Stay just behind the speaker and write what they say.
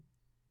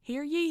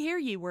Hear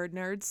ye, word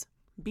nerds.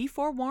 Be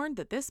forewarned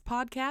that this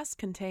podcast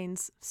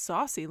contains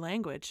saucy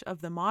language of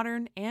the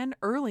modern and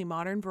early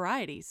modern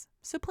varieties,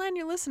 so plan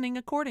your listening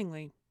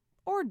accordingly.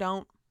 Or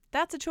don't.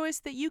 That's a choice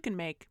that you can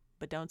make,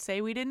 but don't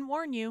say we didn't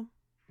warn you.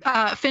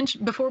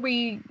 Finch, before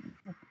we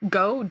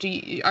go, do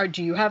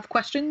you have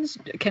questions?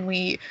 Can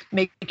we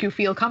make you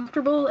feel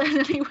comfortable in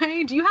any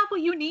way? Do you have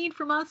what you need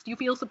from us? Do you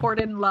feel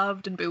supported and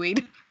loved and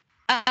buoyed?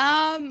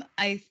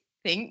 I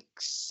think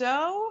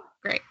so.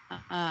 Great.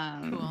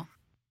 Cool.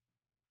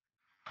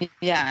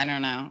 Yeah, I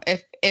don't know.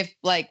 If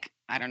like,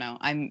 I don't know,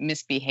 I'm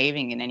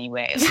misbehaving in any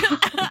way,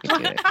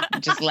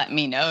 just let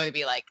me know to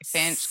be like,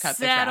 Finch, cut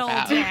the crap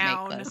out.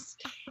 Down. Make this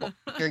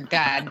your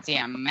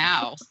goddamn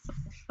mouth.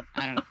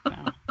 I don't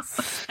know.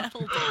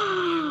 Settle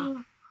down,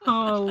 you.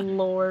 Oh,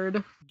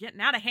 Lord.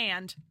 Getting out of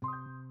hand.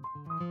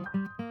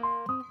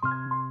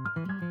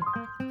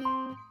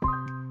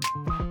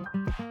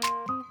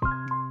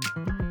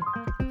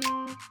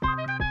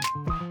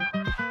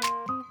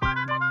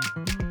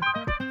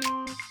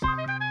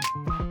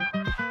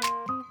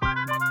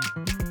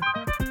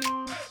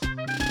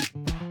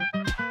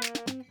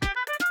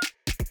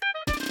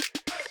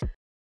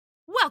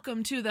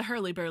 Welcome to the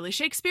Hurly Burly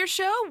Shakespeare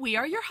Show. We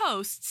are your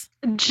hosts,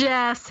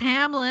 Jess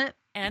Hamlet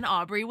and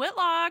Aubrey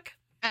Whitlock.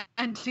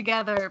 And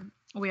together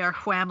we are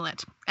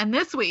Whamlet. And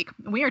this week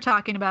we are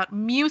talking about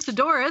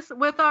Mucedorus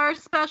with our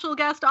special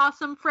guest,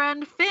 awesome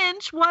friend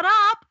Finch. What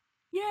up?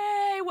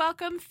 Yay!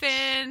 Welcome,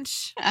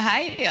 Finch.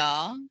 Hi,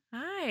 y'all.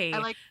 Hi. I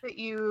like that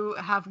you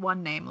have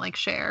one name like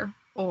Cher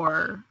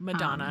or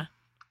Madonna.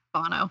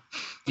 Bono.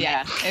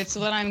 Yeah, it's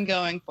what I'm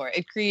going for.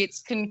 It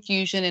creates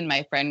confusion in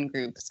my friend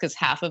groups because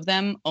half of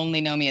them only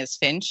know me as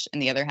Finch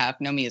and the other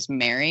half know me as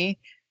Mary.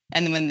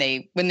 And then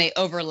when they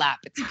overlap,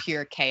 it's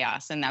pure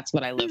chaos, and that's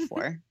what I live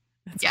for.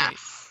 That's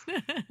Yes.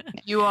 great.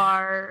 You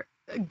are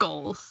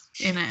goals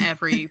in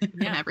every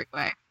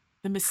way.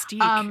 The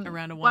mystique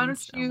around a one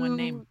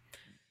name.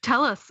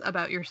 Tell us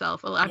about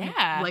yourself. I mean,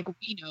 like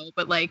we know,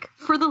 but like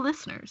for the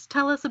listeners,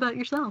 tell us about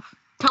yourself.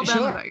 Tell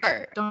them about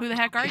yourself. Who the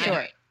heck are you?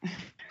 Sure.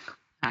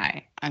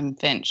 Hi, I'm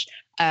Finch.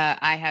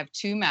 I have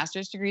 2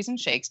 master's degrees in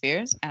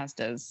Shakespeare, as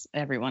does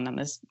everyone on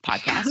this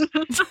podcast.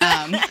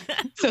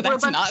 So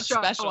that's not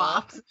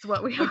special, it's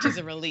what we which is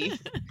a relief.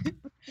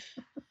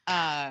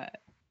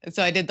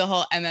 So I did the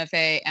whole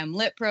MFA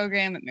MLit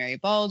program at Mary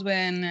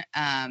Baldwin.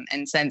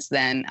 And since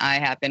then, I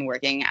have been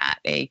working at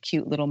a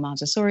cute little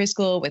Montessori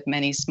school with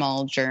many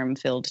small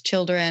germ-filled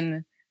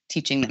children,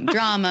 teaching them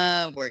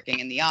drama, working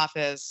in the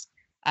office.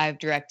 I've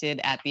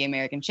directed at the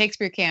American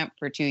Shakespeare Camp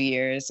for 2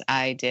 years.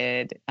 I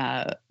did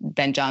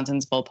Ben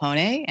Jonson's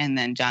Volpone and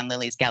then John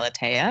Lilly's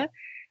Galatea.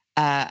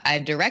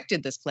 I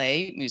directed this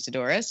play,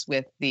 Mucedorus,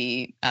 with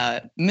the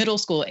middle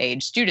school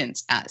age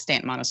students at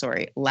Stanton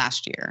Montessori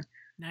last year.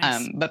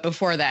 Nice. But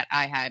before that,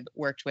 I had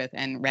worked with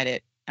and read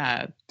it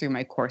through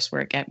my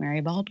coursework at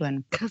Mary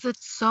Baldwin. Because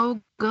it's so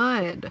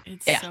good.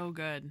 It's so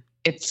good.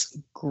 It's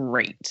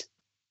great.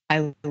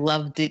 I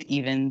loved it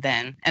even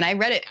then. And I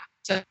read it.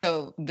 So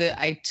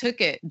I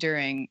took it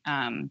during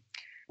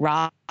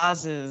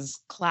Roz's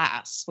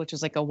class, which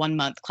was like a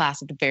 1-month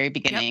class at the very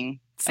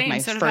beginning of my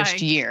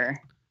first year.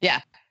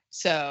 Yeah.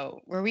 So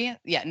were we?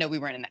 Yeah. No, we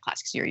weren't in that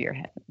class because you're a year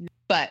ahead.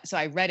 But so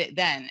I read it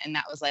then, and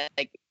that was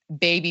like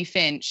baby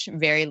Finch,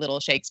 very little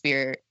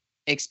Shakespeare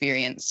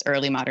experience,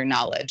 early modern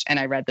knowledge. And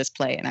I read this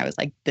play, and I was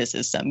like, this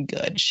is some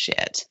good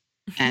shit.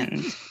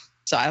 And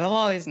so I've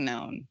always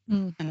known,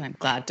 and I'm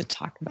glad to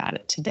talk about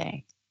it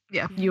today.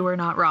 Yeah, you were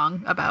not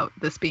wrong about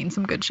this being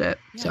some good shit.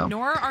 Yeah, so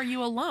nor are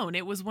you alone.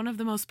 It was one of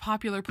the most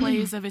popular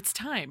plays of its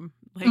time.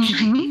 Like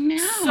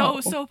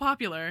so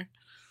popular.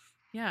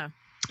 Yeah.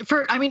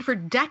 For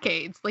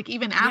decades, like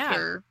even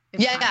after.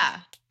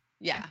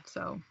 Yeah.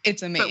 So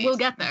it's amazing. But we'll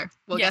get there.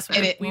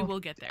 We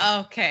will get there.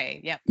 Okay.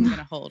 Yep. I'm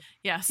gonna hold.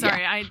 Yeah.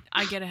 Sorry. Yeah.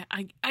 I get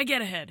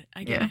ahead.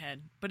 I get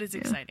ahead. But it's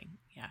exciting.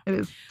 Yeah. It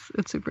is.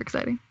 It's super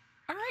exciting.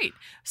 All right.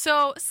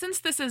 So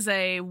since this is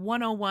a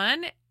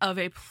 101 of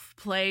a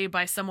play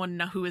by someone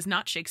who is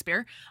not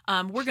Shakespeare,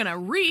 we're going to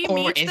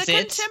re-meet the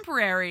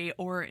contemporary.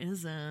 Or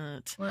is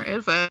it?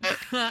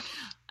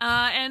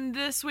 And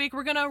this week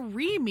we're going to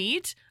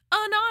re-meet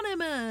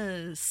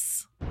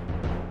Anonymous.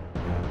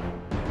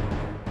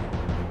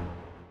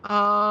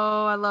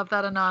 Oh, I love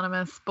that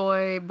Anonymous.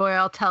 Boy,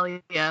 I'll tell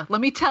you. Let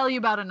me tell you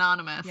about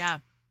Anonymous. Yeah.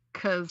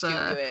 Because,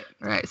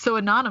 right. So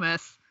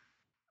Anonymous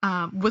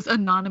was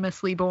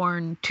anonymously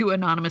born to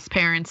anonymous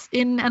parents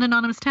in an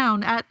anonymous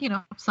town at,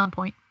 some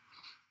point.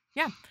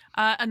 Yeah.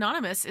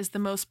 Anonymous is the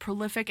most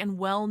prolific and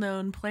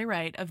well-known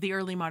playwright of the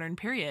early modern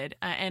period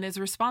and is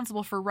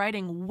responsible for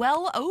writing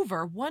well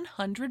over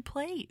 100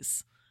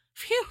 plays.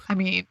 Phew. I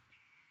mean,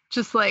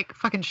 just like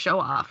fucking show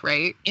off,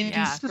 right?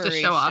 Just a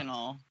show off.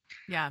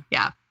 Yeah.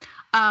 Yeah.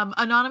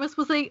 Anonymous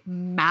was a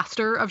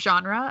master of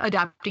genre,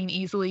 adapting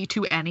easily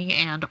to any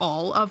and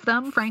all of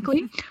them,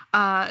 frankly.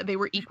 They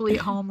were equally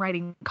at home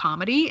writing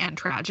comedy and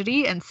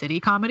tragedy and city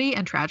comedy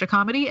and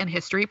tragicomedy and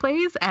history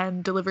plays,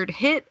 and delivered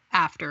hit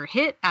after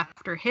hit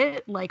after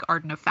hit like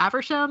Arden of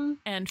Faversham.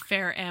 And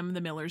Fair M,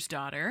 the Miller's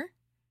Daughter.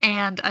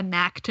 And A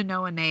Knack to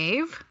Know a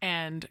Knave.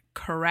 And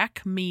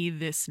Correct Me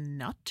This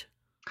Nut.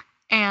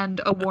 And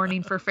A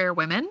Warning for Fair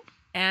Women.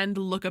 And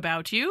Look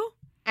About You.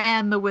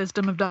 And The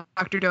Wisdom of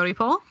Dr.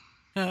 Dotypole.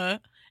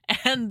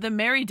 And The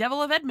Merry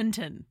Devil of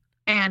Edmonton.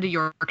 And A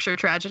Yorkshire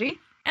Tragedy.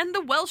 And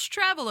The Welsh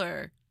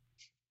Traveller.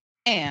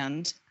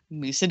 And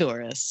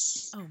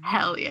Mucedorus. Oh, man.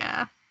 Hell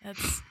yeah.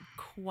 That's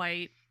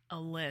quite a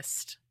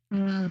list.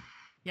 Mm.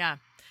 Yeah.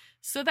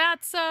 So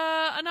that's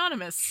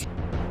Anonymous.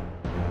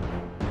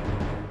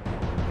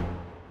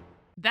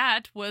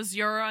 That was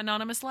your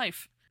anonymous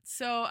life.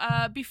 So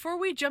before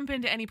we jump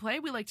into any play,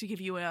 we like to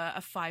give you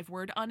a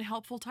 5-word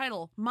unhelpful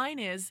title. Mine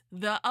is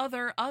The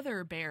Other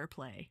Bear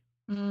Play.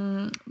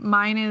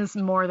 Mine is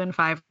more than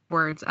 5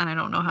 words, and I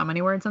don't know how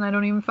many words, and I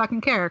don't even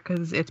fucking care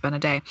because it's been a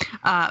day.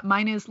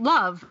 Mine is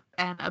Love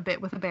and a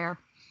Bit with a Bear.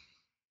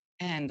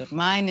 And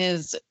mine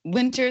is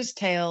Winter's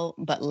Tale,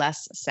 but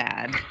less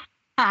sad.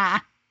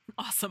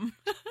 Awesome.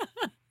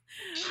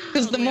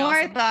 Because the Totally more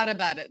awesome. I thought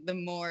about it, the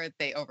more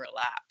they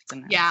overlapped.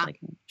 And I Yeah. was like,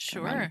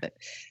 Sure.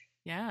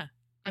 Yeah.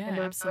 I Yeah, can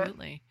do it.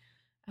 absolutely.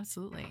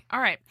 Absolutely. All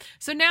right.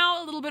 So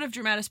now a little bit of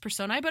dramatis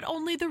personae, but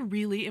only the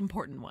really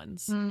important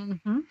ones.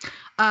 Mm-hmm.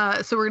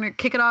 So we're going to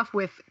kick it off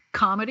with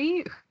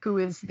comedy, who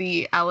is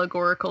the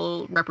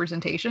allegorical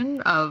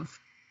representation of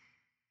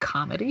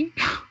comedy.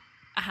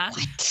 Uh-huh.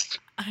 What?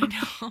 I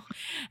know.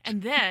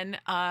 And then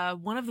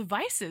one of the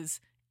vices,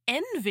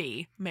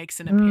 envy, makes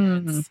an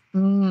appearance.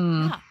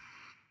 Yeah,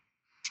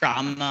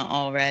 Drama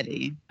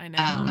already. I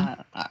know.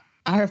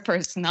 Our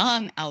first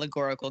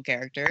non-allegorical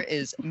character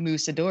is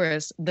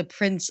Mucedorus, the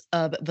Prince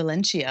of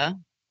Valentia.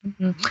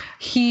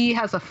 He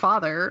has a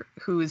father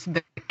who is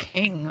the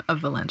king of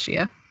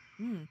Valentia.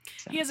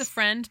 He has a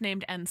friend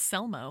named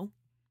Anselmo.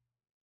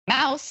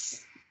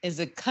 Mouse is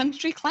a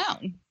country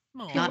clown.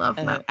 Aw. Not love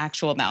an Mouse.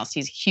 actual mouse.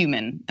 He's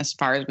human, as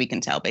far as we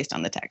can tell based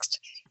on the text.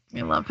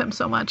 I love him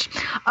so much.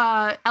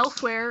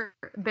 Elsewhere,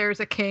 there's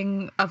a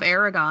king of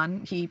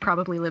Aragon. He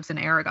probably lives in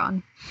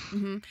Aragon.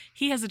 Mm-hmm.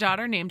 He has a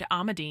daughter named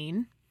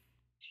Amadine.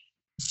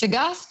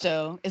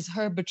 Sagasto is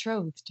her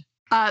betrothed.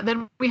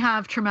 Then we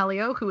have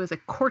Tremelio, who is a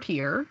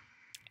courtier.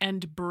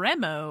 And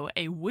Bremo,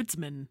 a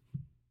woodsman.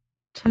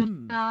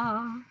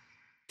 Ta-da.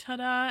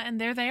 Ta-da,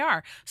 and there they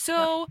are.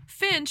 So,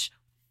 Finch,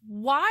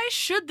 why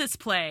should this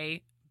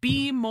play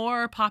be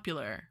more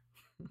popular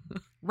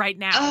right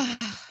now?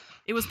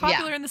 It was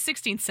popular in the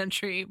 16th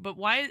century, but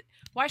why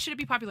should it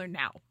be popular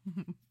now?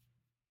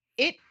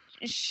 It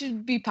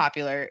should be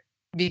popular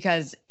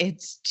because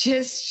it's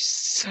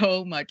just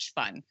so much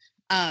fun.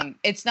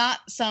 It's not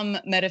some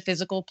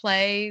metaphysical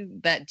play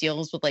that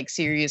deals with like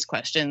serious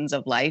questions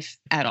of life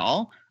at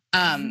all.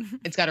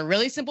 It's got a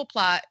really simple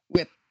plot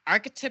with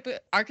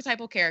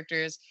archetypal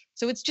characters,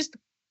 so it's just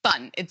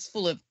fun. It's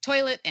full of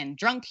toilet and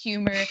drunk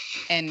humor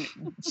and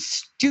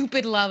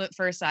stupid love at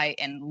first sight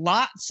and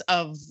lots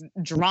of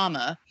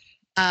drama.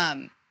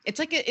 It's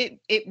like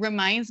it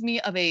reminds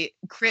me of a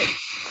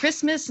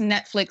Christmas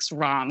Netflix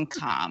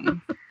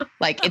rom-com.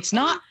 Like, it's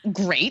not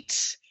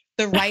great.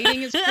 The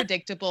writing is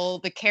predictable.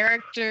 The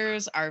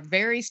characters are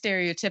very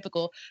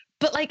stereotypical,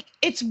 but like,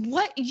 it's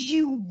what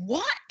you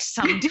want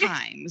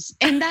sometimes.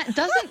 And that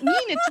doesn't mean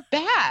it's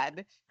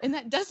bad. And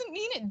that doesn't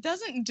mean it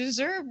doesn't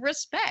deserve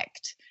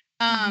respect.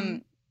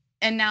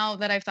 And now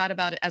that I've thought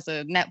about it as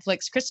a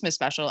Netflix Christmas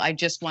special, I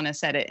just want to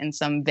set it in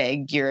some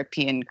vague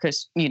European,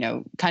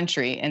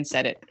 country and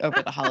set it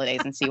over the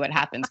holidays and see what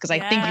happens. Because I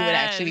think it would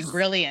actually be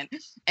brilliant,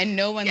 and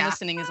no one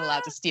listening is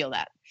allowed to steal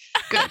that.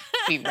 Good,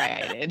 be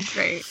righted.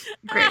 Great.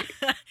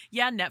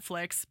 Yeah,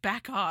 Netflix,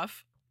 back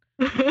off.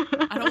 I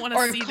don't want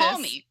to see this. Or call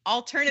me.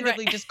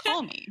 Alternatively, just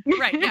call me.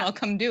 Right, yeah. I'll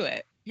come do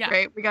it. Yeah.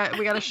 Great. We got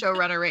a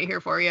showrunner right here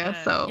for you.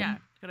 So yeah,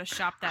 gotta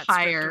shop that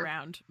hire- script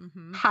around.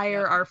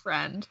 hire our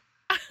friend.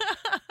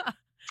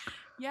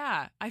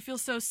 Yeah, I feel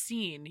so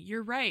seen.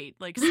 You're right.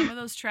 Like, some of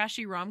those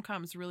trashy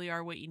rom-coms really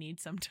are what you need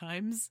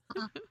sometimes.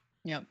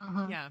 Yep.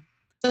 Yeah.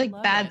 It's like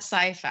Love bad it.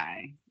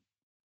 sci-fi.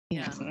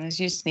 Yeah. Sometimes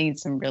you just need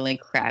some really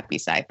crappy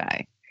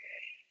sci-fi.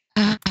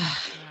 Yeah,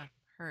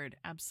 heard.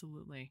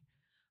 Absolutely.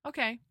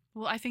 Okay.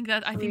 Well, I think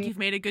you've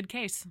made a good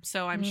case.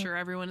 So I'm sure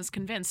everyone is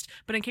convinced.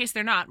 But in case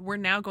they're not, we're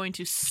now going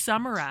to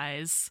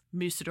summarize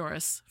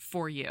Mucedorus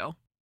for you.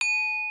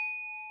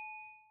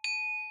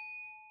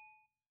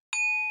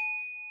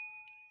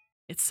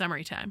 It's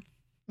summary time.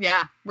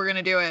 Yeah, we're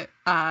gonna do it.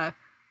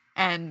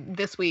 And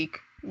this week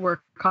we're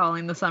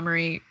calling the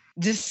summary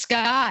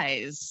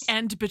Disguise.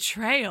 And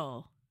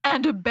betrayal.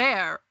 "And a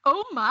Bear."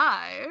 Oh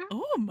my!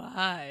 Oh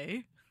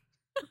my.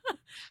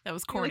 That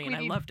was corny and I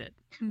loved it.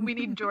 We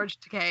need George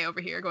Takei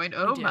over here going,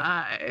 "Oh do.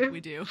 my!"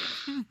 We do.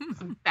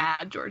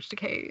 Bad George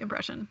Takei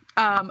impression.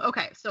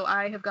 Okay, so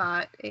I have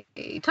got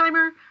a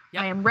timer.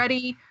 Yep. I am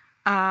ready.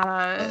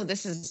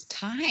 This is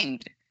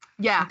timed.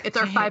 Yeah, it's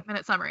our Okay.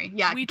 5-minute summary.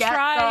 Yeah, We get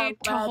try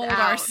the to lead hold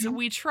out.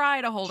 we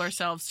try to hold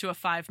ourselves to a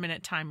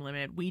 5-minute time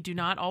limit. We do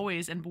not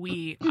always, and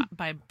we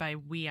by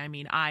we I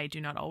mean I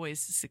do not always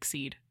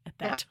succeed at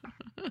that.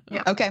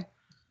 Okay.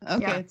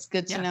 Yeah. It's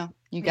good to Yeah. know.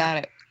 You got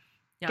it.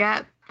 Yep.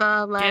 Get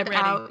the lead ready.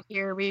 out.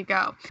 Here we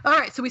go. All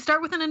right, so we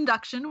start with an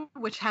induction,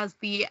 which has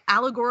the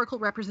allegorical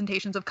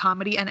representations of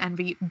comedy and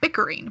envy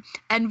bickering.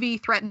 Envy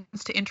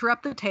threatens to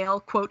interrupt the tale,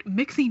 quote,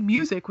 mixing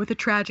music with a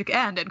tragic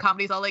end. And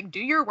comedy's all like, do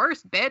your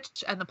worst,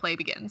 bitch. And the play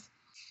begins.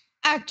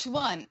 Act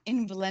 1,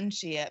 in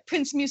Valencia,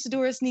 Prince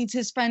Mucedorus needs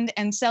his friend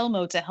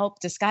Anselmo to help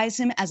disguise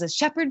him as a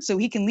shepherd so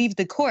he can leave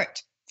the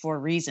court. For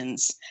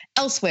reasons.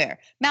 Elsewhere,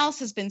 Mouse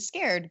has been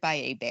scared by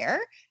a bear,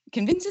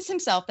 convinces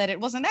himself that it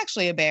wasn't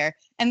actually a bear,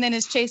 and then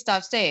is chased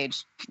off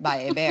stage by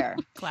a bear.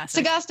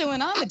 Classic. Sagasto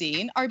and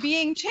Amadine are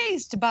being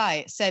chased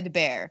by said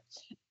bear.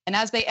 And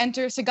as they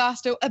enter,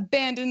 Sagasto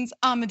abandons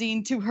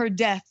Amadine to her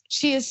death.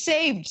 She is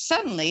saved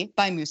suddenly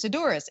by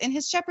Mucedorus in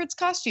his shepherd's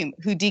costume,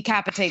 who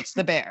decapitates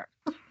the bear.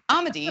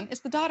 Amadine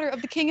is the daughter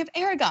of the king of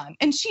Aragon,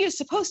 and she is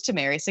supposed to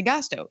marry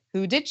Sagasto,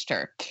 who ditched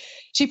her.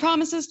 She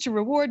promises to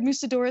reward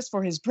Mucedorus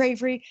for his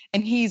bravery,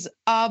 and he's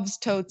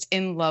obs-totes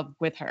in love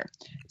with her.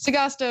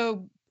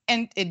 Sagasto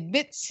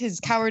admits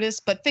his cowardice,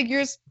 but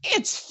figures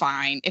it's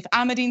fine. If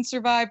Amadine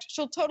survived,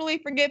 she'll totally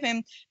forgive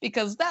him,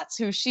 because that's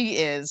who she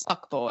is,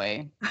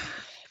 fuckboy.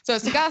 So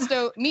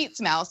Sagasto meets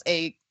Mouse,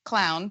 a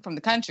clown from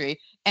the country,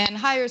 and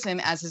hires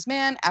him as his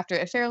man after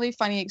a fairly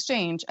funny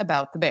exchange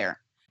about the bear.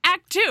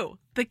 Act 2.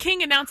 The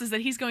king announces that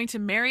he's going to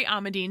marry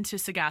Amadine to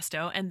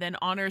Sagasto and then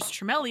honors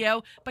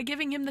Tremelio by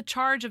giving him the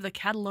charge of the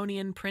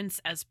Catalonian prince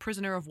as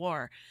prisoner of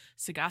war.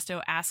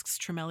 Sagasto asks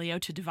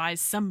Tremelio to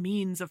devise some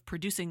means of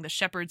producing the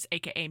shepherd's,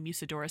 aka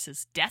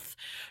Mucedorus' death.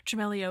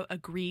 Tremelio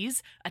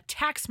agrees,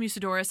 attacks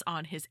Mucedorus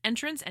on his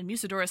entrance, and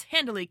Mucedorus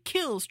handily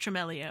kills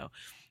Tremelio.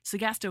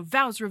 Sagasto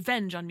vows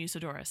revenge on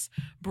Mucedorus.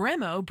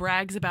 Bremo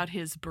brags about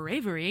his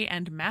bravery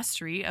and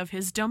mastery of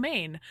his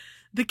domain.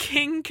 The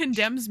king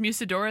condemns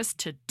Mucedorus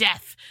to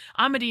death.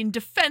 Amadine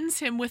defends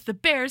him with the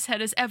bear's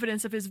head as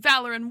evidence of his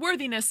valor and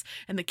worthiness,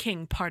 and the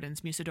king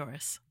pardons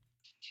Mucedorus.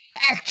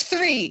 Act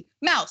 3.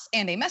 Mouse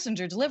and a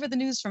messenger deliver the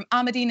news from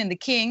Amadine and the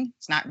king,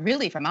 it's not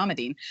really from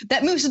Amadine,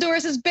 that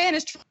Mucedorus is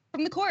banished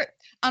from the court.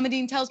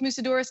 Amadine tells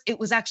Mucedorus it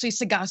was actually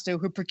Sagasto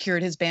who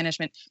procured his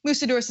banishment.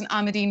 Mucedorus and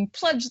Amadine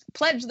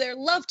pledge their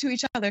love to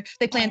each other.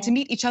 They plan to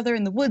meet each other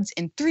in the woods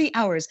in 3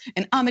 hours,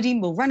 and Amadine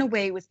will run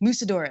away with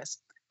Mucedorus.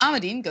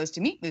 Amadine goes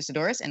to meet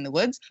Mucedorus in the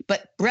woods,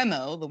 but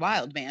Bremo, the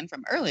wild man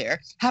from earlier,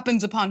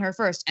 happens upon her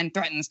first and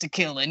threatens to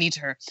kill and eat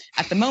her.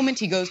 At the moment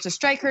he goes to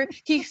strike her,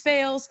 he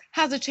fails,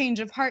 has a change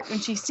of heart when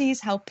she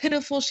sees how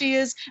pitiful she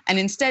is, and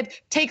instead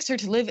takes her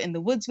to live in the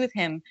woods with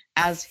him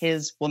as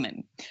his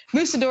woman.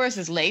 Mucedorus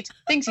is late,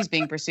 thinks he's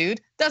being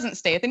pursued, doesn't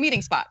stay at the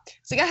meeting spot.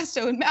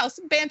 Sagasto and Mouse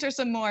banter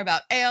some more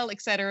about ale,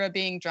 etc.,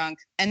 being drunk,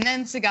 and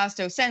then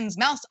Sagasto sends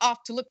Mouse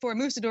off to look for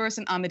Mucedorus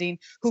and Amadine,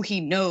 who he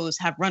knows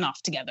have run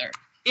off together.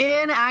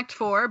 In Act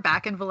 4,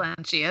 back in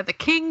Valencia, the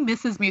king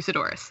misses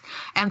Mucedorus.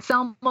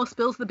 Anselmo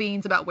spills the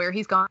beans about where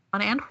he's gone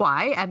and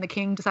why, and the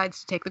king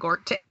decides to take the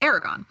court to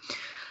Aragon.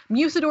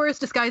 Mucedorus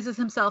disguises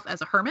himself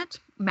as a hermit.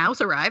 Mouse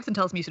arrives and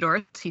tells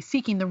Mucedorus he's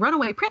seeking the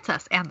runaway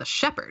princess and the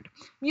shepherd.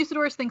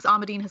 Mucedorus thinks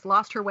Amadine has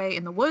lost her way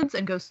in the woods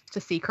and goes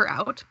to seek her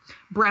out.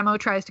 Bremo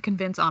tries to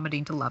convince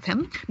Amadine to love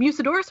him.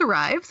 Mucedorus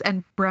arrives,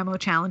 and Bremo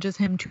challenges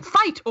him to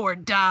fight or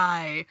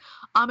die.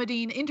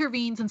 Amadine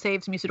intervenes and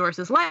saves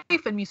Mucedorus'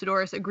 life, and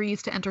Mucedorus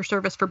agrees to enter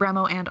service for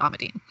Bremo and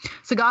Amadine.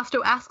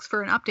 Sagasto asks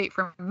for an update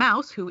from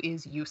Mouse, who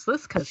is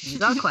useless because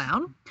he's a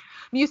clown.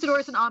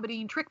 Mucedorus and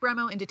Amadine trick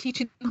Bremo into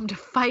teaching them to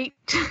fight.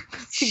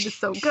 This scene is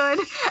so good.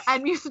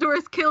 And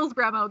Mucedorus kills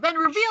Bremo, then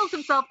reveals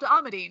himself to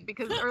Amadine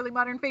because early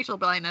modern facial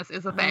blindness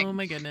is a thing. Oh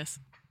my goodness.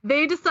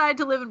 They decide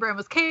to live in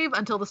Bremo's cave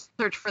until the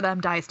search for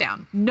them dies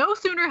down. No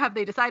sooner have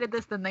they decided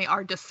this than they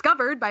are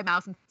discovered by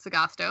Mouse and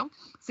Sagasto.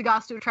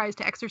 Sagasto tries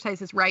to exercise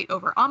his right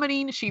over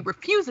Amadine. She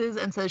refuses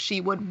and says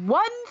she would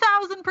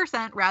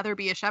 1000% rather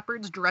be a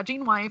shepherd's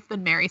drudging wife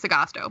than marry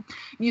Sagasto.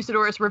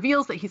 Mucedorus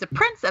reveals that he's a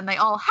prince, and they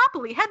all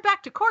happily head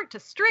back to court to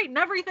straighten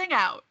everything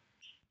out.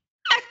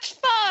 Act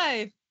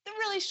 5. The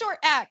really short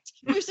act.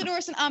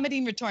 Mucedorus and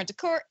Amadine return to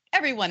court.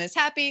 Everyone is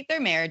happy. Their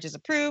marriage is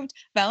approved.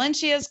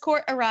 Valencia's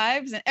court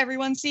arrives, and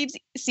everyone seems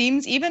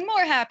even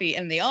more happy,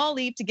 and they all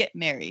leave to get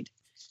married.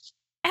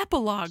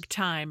 Epilogue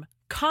time.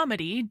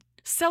 Comedy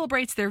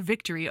celebrates their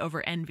victory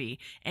over Envy.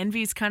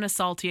 Envy's kind of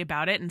salty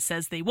about it and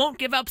says they won't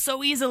give up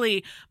so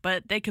easily,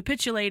 but they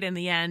capitulate in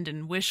the end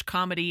and wish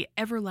Comedy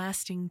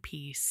everlasting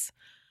peace.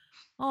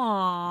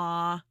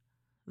 Aww.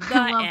 The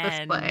I love end.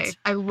 this play.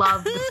 I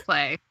love this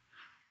play.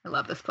 I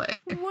love this play.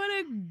 What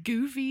a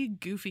goofy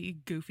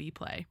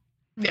play.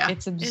 Yeah.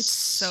 It's absurd. It's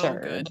so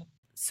good.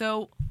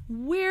 So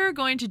we're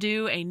going to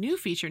do a new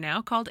feature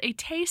now called A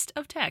Taste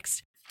of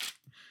Text,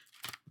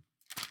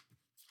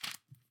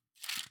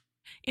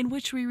 in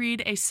which we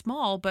read a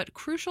small but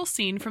crucial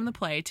scene from the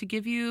play to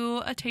give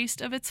you a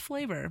taste of its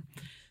flavor.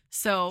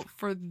 So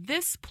for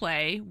this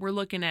play, we're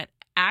looking at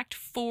Act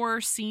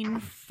 4, Scene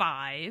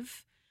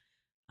 5.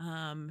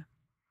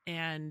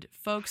 And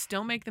folks,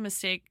 don't make the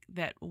mistake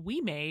that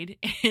we made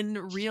in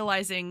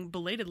realizing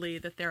belatedly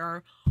that there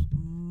are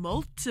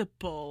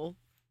multiple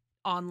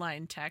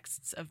online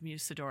texts of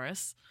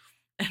Mucedorus,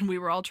 and we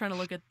were all trying to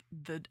look at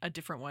a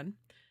different one.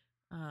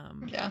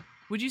 Yeah.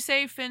 Would you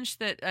say, Finch,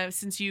 that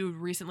since you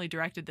recently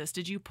directed this,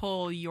 did you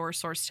pull your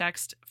source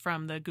text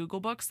from the Google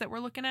Books that we're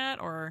looking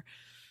at, or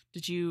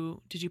did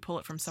you pull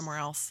it from somewhere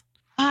else?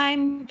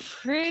 I'm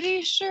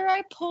pretty sure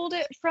I pulled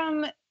it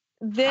from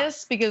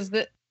this because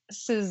there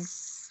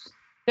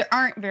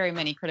aren't very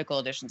many critical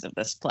editions of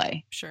this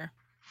play. Sure.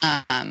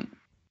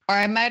 Or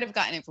I might have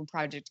gotten it from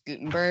Project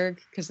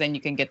Gutenberg because then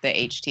you can get the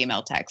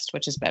HTML text,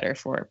 which is better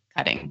for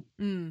cutting.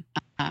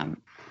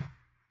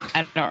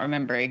 I don't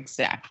remember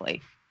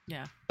exactly.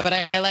 Yeah.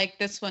 But I like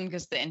this one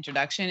because the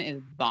introduction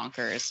is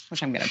bonkers,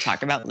 which I'm going to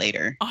talk about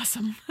later.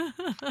 Awesome.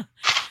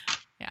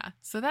 Yeah.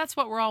 So that's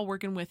what we're all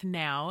working with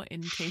now,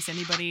 in case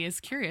anybody is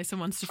curious and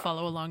wants to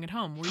follow along at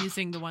home. We're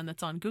using the one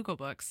that's on Google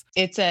Books.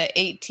 It's a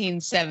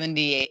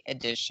 1878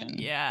 edition.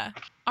 Yeah.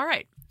 All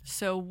right.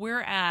 So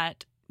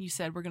you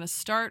said we're going to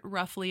start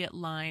roughly at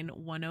line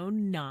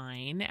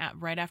 109,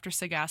 right after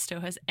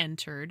Sagasto has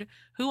entered.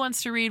 Who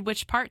wants to read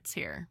which parts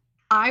here?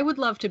 I would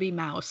love to be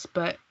Mouse,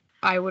 but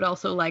I would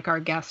also like our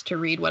guest to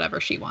read whatever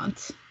she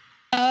wants.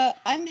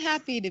 I'm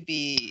happy to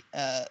be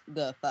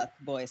the fuck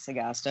boy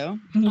Sagasto.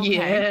 Okay.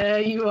 Yeah,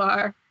 you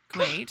are.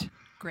 Great.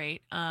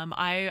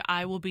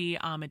 I will be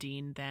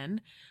Amadine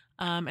then.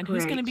 And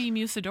who's going to be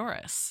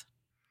Mucedorus?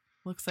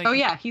 Looks like. Oh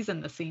yeah, he's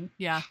in the scene.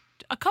 Yeah,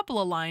 a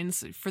couple of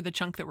lines for the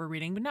chunk that we're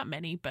reading, but not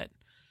many. But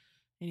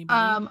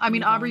anybody? I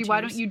mean, Aubrey, volunteers?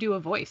 Why don't you do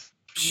a voice?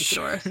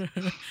 Sure.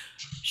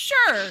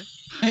 Sure.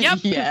 Yep.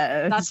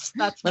 Yes.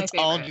 That's my Let's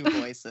all do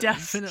voices.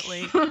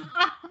 Definitely.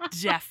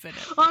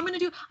 Definitely. Oh, I'm going to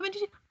do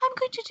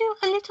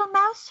a little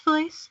mouse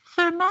voice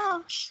for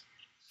Mouse.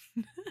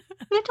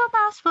 Little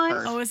mouse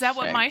voice. Oh, is that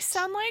what mice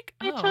sound like?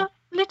 Oh.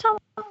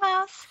 Little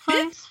mouse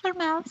voice for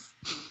Mouse.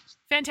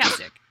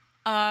 Fantastic.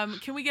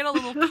 Can we get a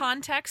little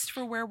context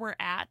for where we're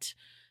at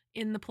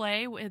in the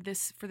play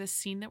for this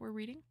scene that we're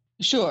reading?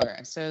 Sure.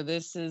 So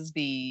this is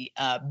the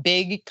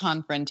big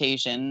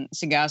confrontation.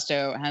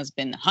 Sagasto has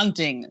been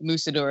hunting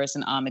Mucedorus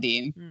and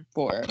Amadine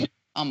for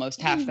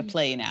almost half the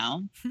play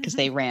now because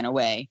they ran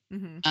away.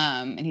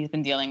 And he's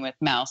been dealing with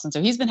Mouse. And so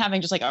he's been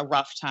having just like a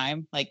rough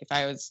time. Like if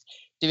I was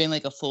doing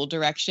like a full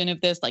direction of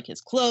this, like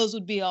his clothes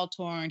would be all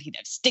torn. He'd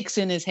have sticks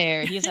in his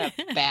hair. He's had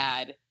a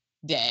bad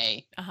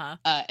day.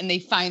 And he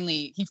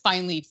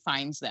finally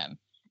finds them.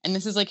 And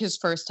this is like his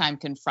first time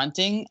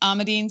confronting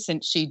Amadine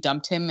since she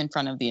dumped him in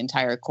front of the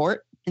entire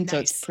court. And so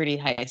it's pretty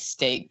high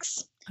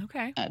stakes.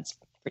 Okay. It's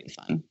pretty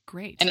fun.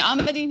 Great. And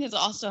Amadine has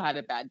also had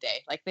a bad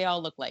day. Like they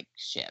all look like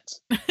shit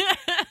in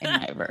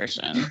my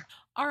version.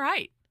 All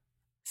right.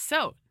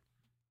 So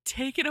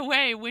take it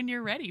away when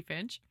you're ready,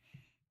 Finch.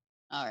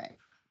 All right.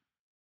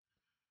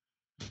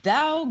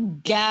 Thou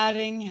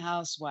gadding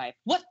housewife,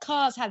 what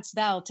cause hadst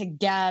thou to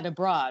gad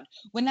abroad,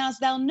 when as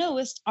thou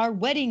knowest our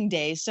wedding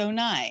day so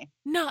nigh?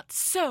 Not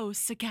so,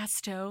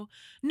 Sagasto.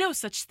 No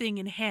such thing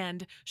in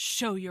hand.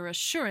 Show your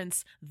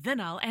assurance, then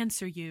I'll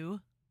answer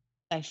you.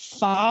 Thy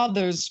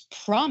father's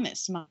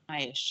promise my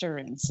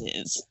assurance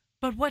is.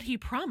 But what he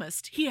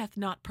promised he hath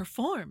not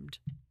performed.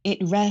 It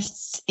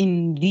rests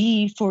in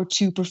thee for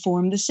to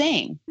perform the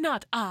same.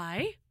 Not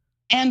I.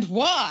 And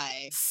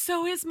why?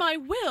 So is my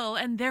will,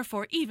 and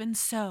therefore even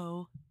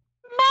so.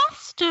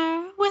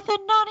 Master, with a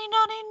naughty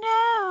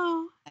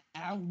no.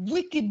 Thou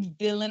wicked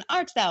villain,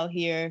 art thou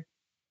here?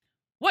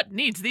 What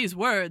needs these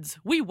words?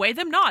 We weigh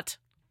them not.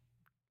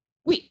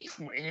 We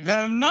weigh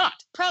them not.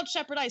 Proud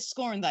shepherd, I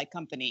scorn thy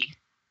company.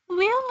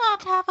 We'll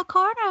not have a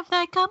corner of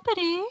thy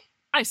company.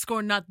 I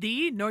scorn not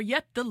thee, nor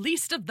yet the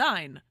least of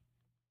thine.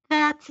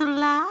 That's a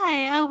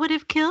lie. I would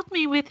have killed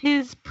me with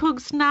his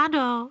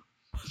pugnado.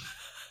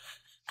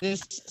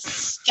 This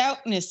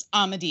stoutness,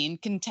 Amadine,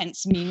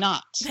 contents me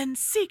not. Then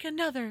seek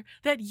another,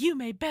 that you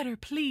may better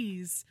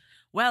please.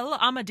 Well,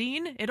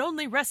 Amadine, it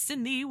only rests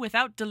in thee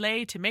without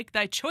delay to make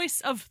thy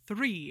choice of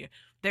 3.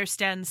 There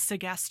stands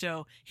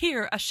Sagasto.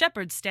 Here a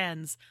shepherd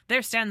stands.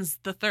 There stands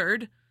the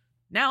third.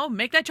 Now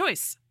make thy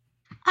choice.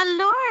 A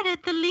lord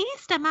at the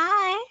least am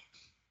I.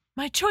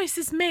 My choice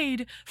is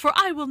made, for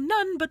I will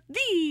none but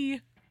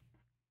thee.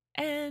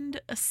 And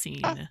a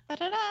scene.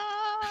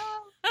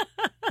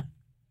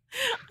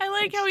 I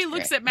like how he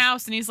looks at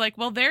Mouse and he's like,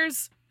 well,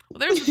 there's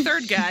the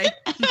third guy.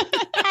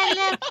 I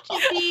left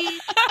to be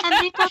a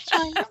little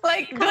choice.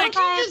 Like you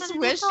just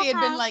wish he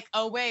had been like,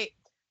 oh, wait,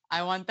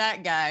 I want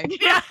that guy.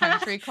 Yeah.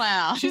 Country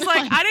clown. She's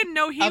like, I didn't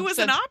know he was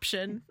an Upset.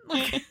 option.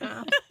 Like,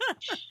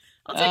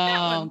 I'll take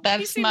that one. He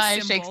That's seems my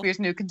simple. Shakespeare's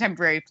new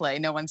contemporary play.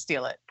 No one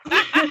steal it.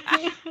 Awesome.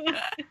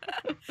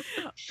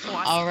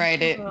 I'll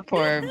write it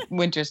for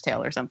Winter's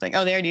Tale or something.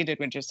 Oh, they already did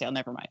Winter's Tale.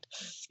 Never mind.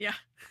 Yeah.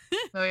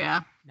 Oh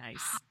yeah.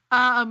 Nice.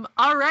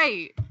 All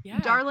right. Yeah.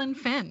 Darlin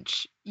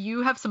Finch,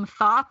 you have some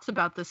thoughts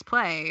about this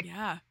play.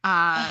 Yeah.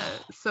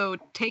 So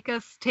take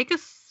us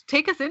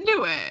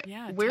into it.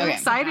 Yeah, We're tell us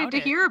excited about to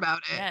it. hear about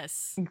it.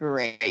 Yes.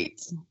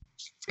 Great.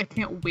 I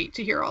can't wait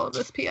to hear all of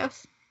this.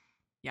 PS.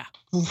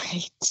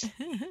 Great.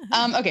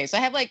 Okay, so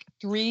I have like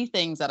 3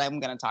 things that I'm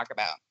going to talk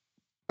about.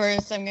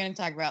 First, I'm going to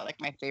talk about like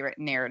my favorite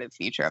narrative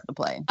feature of the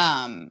play.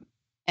 And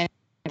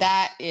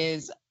that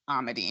is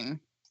Amadine.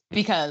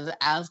 because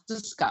as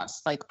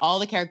discussed, like all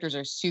the characters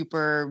are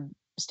super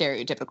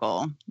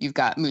stereotypical. You've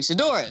got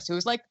Mucedorus, who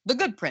is like the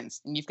good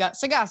prince, and you've got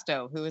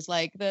Sagasto, who is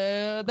like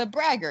the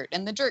braggart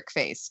and the jerk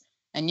face,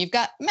 and you've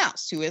got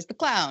Mouse, who is the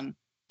clown.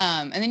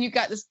 And then you've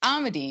got this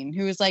Amadine,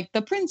 who is like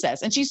the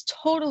princess, and she's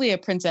totally a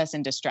princess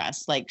in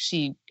distress. Like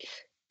she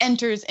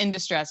enters in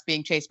distress,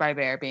 being chased by a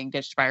bear, being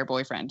ditched by her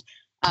boyfriend.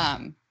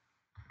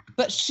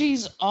 But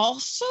she's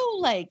also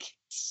like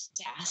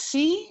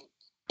sassy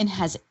and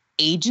has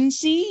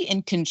agency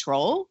and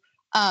control.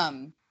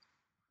 And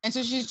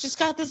so she's just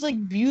got this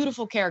like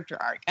beautiful character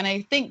arc. And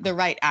I think the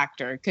right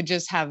actor could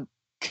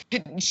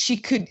she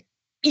could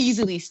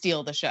easily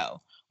steal the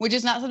show, which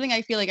is not something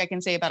I feel like I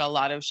can say about a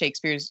lot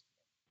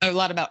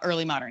about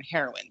early modern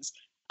heroines.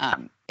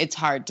 It's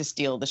hard to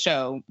steal the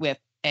show with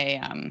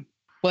a,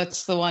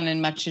 what's the one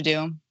in Much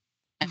Ado?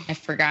 I've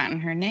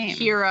forgotten her name.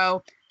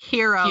 Hero.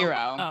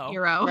 Oh.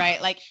 Hero. Right?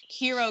 Like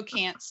Hero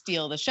can't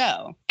steal the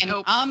show. And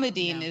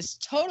Amadine is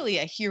totally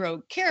a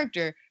hero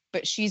character,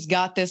 but she's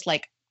got this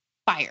like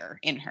fire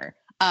in her.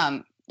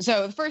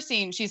 So the first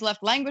scene, she's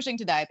left languishing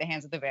to die at the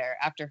hands of the bear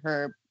after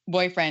her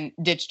boyfriend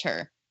ditched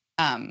her,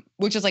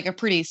 which is like a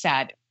pretty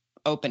sad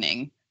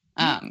opening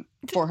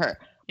for her.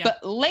 Yeah.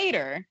 But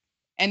later,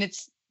 and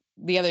it's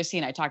the other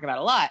scene I talk about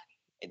a lot,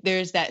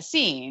 there's that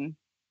scene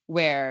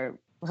where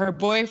her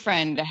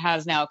boyfriend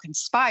has now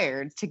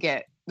conspired to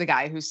get the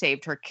guy who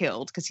saved her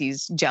killed because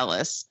he's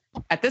jealous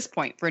at this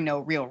point for no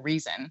real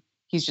reason.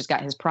 He's just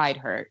got his pride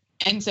hurt.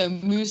 And so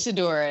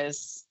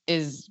Mucedorus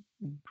is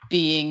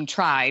being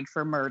tried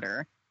for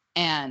murder.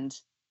 And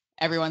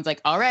everyone's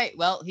like, all right,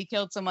 well, he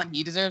killed someone.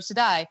 He deserves to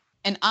die.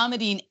 And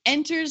Amadine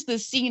enters the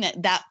scene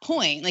at that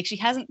point. Like she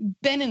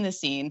hasn't been in the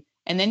scene.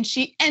 And then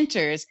she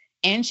enters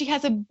and she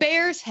has a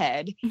bear's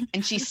head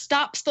and she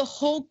stops the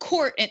whole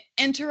court and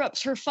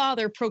interrupts her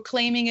father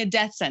proclaiming a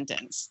death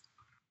sentence.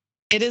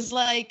 It is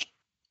like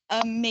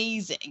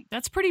amazing.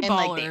 That's pretty baller.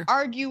 And like they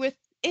argue with,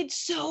 it's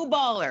so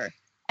baller.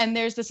 And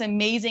there's this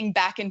amazing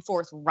back and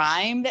forth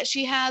rhyme that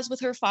she has with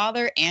her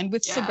father and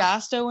with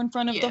Sagasto in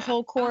front of the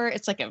whole court.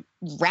 It's like a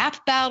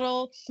rap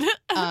battle.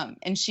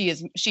 And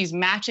she's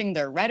matching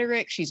their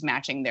rhetoric. She's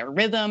matching their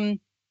rhythm.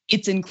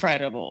 It's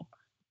incredible.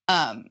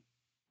 And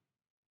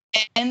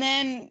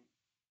then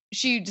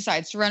she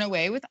decides to run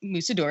away with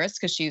Mucedorus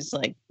because she's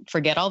like,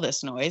 forget all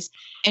this noise.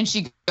 And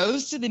she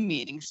goes to the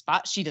meeting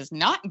spot. She does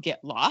not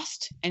get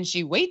lost. And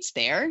she waits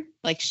there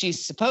like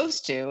she's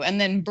supposed to. And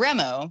then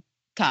Bremo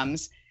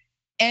comes.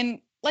 And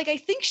like, I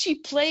think she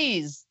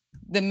plays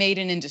the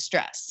maiden in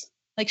distress.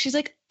 Like, she's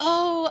like,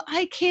 oh,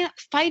 I can't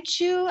fight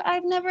you.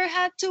 I've never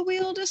had to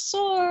wield a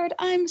sword.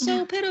 I'm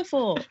so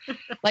pitiful.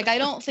 Like, I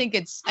don't think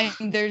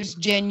there's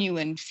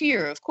genuine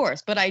fear, of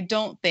course, but I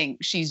don't think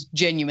she's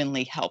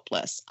genuinely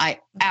helpless. I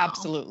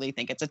absolutely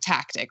think it's a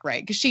tactic,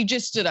 right? Because she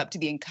just stood up to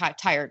the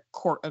entire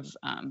court of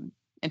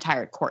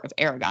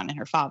Aragon and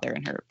her father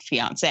and her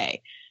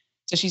fiance.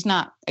 So she's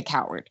not a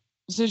coward.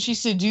 So she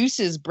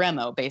seduces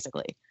Bremo,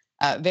 basically.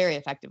 Very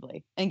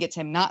effectively, and gets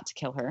him not to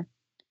kill her.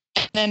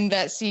 And then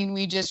that scene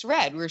we just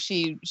read where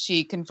she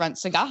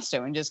confronts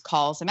Sagasto and just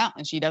calls him out,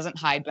 and she doesn't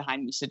hide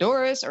behind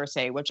Mucedorus or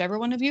say whichever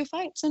one of you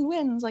fights and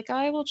wins, like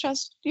I will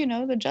trust,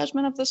 the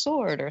judgment of the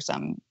sword or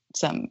some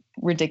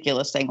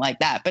ridiculous thing like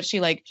that. But she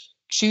like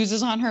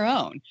chooses on her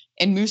own,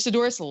 and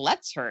Mucedorus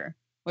lets her,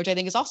 which I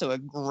think is also a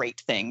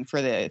great thing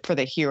for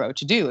the hero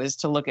to do, is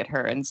to look at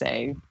her and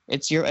say,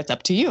 it's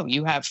up to you.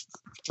 You have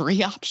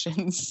 3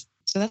 options.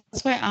 So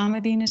that's why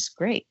Amadine is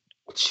great.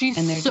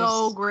 She's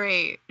so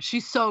great.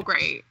 She's so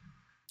great.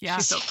 Yeah.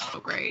 She's so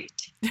great.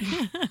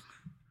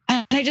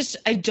 And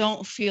I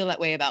don't feel that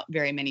way about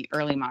very many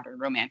early modern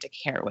romantic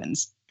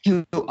heroines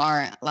who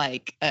aren't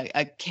like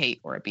a Kate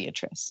or a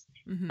Beatrice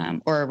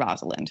or a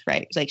Rosalind,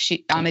 right? Like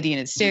Amadine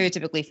is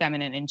stereotypically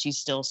feminine and she's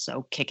still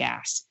so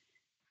kick-ass.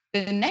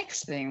 The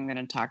next thing I'm going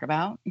to talk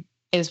about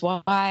is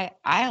why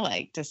I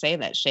like to say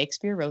that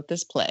Shakespeare wrote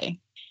this play.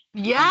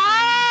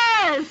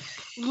 Yes!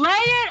 Lay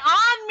it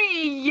on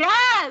me!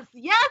 Yes!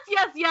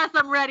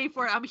 I'm ready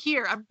for it. I'm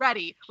here. I'm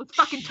ready. Let's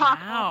fucking talk.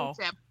 Wow.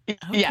 Okay.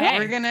 Yeah,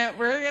 we're gonna.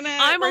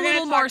 I'm a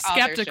little more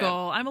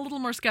skeptical.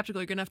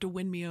 You're gonna have to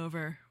win me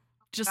over.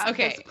 Just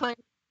okay. Play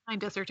my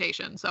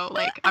dissertation, so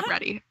like I'm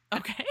ready.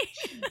 Okay.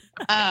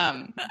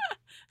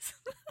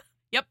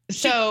 Yep.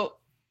 So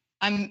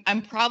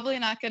I'm probably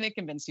not gonna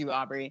convince you,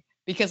 Aubrey,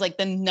 because like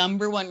the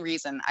number one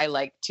reason I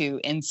like to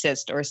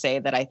insist or say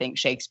that I think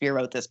Shakespeare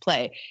wrote this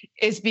play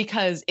is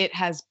because it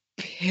has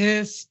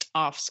pissed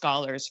off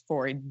scholars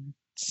for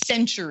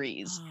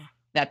centuries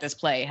that this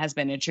play has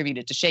been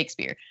attributed to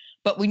Shakespeare.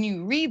 But when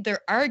you read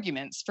their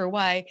arguments for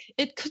why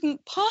it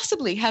couldn't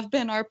possibly have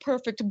been our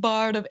perfect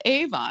bard of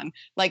Avon,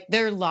 like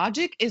their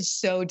logic is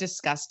so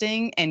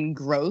disgusting and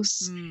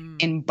gross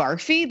and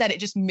barfy that it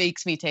just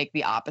makes me take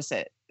the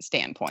opposite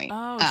standpoint.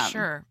 Oh,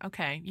 sure.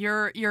 Okay.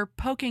 You're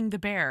poking the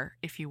bear,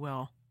 if you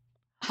will.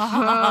 Yes,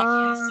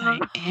 I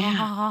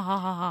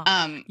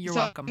am. You're so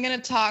welcome. I'm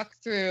going to talk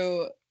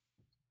through.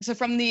 So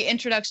from the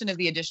introduction of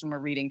the edition we're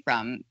reading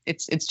from,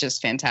 it's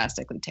just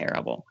fantastically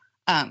terrible.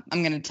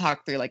 I'm going to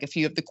talk through like a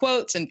few of the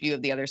quotes and a few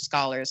of the other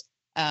scholars.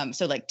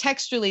 So like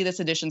textually, this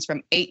edition's from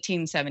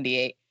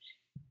 1878.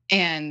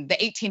 And the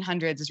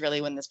 1800s is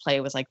really when this play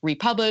was like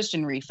republished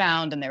and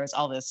refound. And there was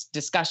all this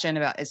discussion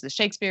about, is this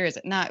Shakespeare? Is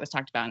it not? It was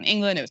talked about in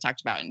England. It was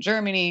talked about in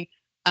Germany.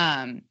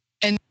 And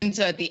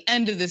so at the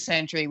end of the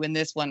century, when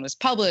this one was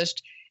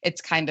published,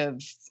 it's kind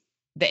of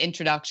the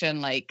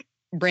introduction, like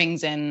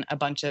brings in a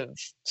bunch of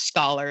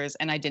scholars.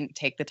 And I didn't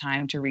take the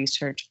time to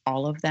research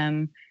all of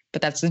them,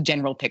 but that's the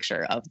general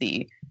picture of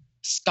the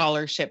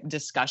scholarship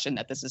discussion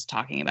that this is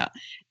talking about.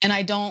 And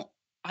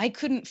I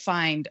couldn't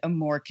find a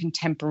more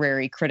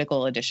contemporary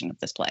critical edition of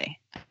this play.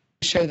 I'm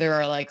sure there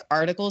are like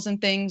articles and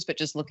things, but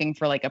just looking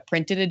for like a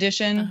printed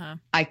edition,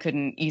 I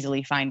couldn't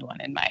easily find one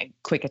in my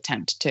quick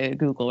attempt to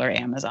Google or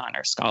Amazon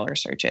or Scholar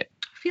search it.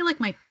 I feel like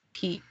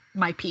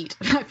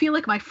I feel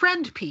like my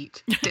friend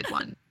Pete did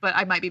one, but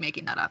I might be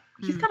making that up.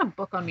 He's got a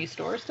book on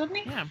Mucedorus, doesn't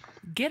he? Yeah.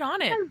 Get on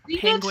it.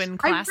 Penguin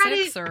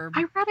Classics or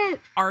I read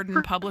it.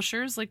 Arden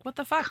Publishers. Like, what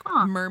the fuck?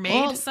 Mermaid.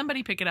 Well,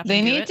 somebody pick it up.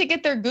 They need to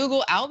get their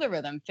Google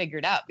algorithm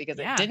figured out because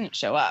it didn't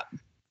show up.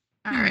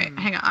 All right.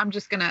 Hang on. I'm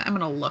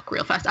gonna look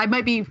real fast. I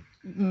might be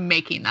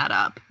making that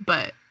up,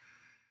 but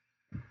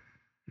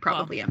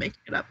probably I'm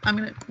making it up. I'm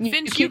gonna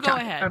Finch, you go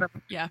ahead.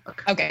 Yeah.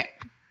 Okay.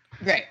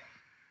 Great.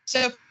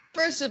 So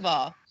first of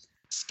all,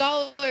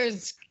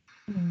 scholars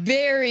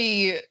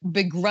very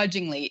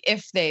begrudgingly,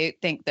 if they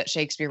think that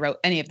Shakespeare wrote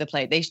any of the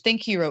play, they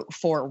think he wrote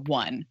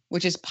 4-1,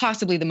 which is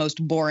possibly the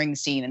most boring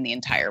scene in the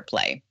entire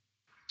play.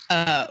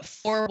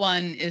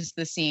 4-1 is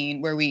the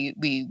scene where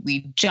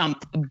we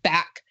jump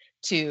back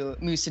to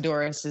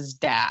Mucedorus's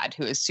dad,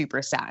 who is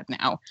super sad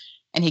now.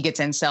 And he gets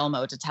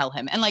Anselmo to tell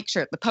him. And like,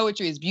 sure, the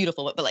poetry is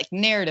beautiful, but like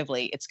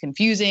narratively, it's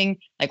confusing.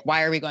 Like,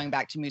 why are we going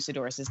back to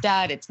Mucedorus's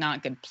dad? It's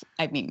not good.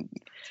 I mean,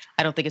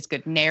 I don't think it's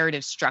good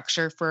narrative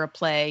structure for a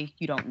play.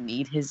 You don't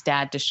need his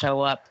dad to show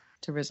up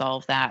to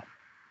resolve that.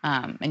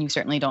 And you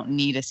certainly don't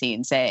need a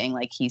scene saying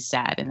like he's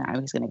sad and now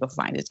he's going to go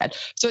find his dad.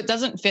 So it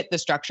doesn't fit the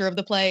structure of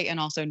the play, and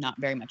also not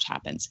very much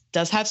happens. It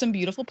does have some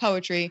beautiful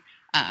poetry,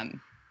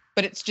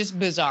 but it's just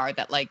bizarre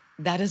that like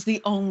that is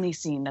the only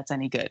scene that's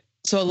any good.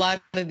 So a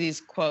lot of these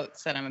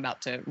quotes that I'm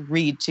about to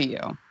read to you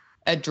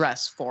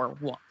address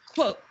 4-1.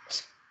 Quote,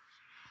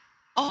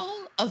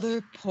 all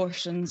other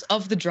portions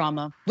of the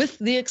drama, with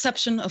the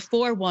exception of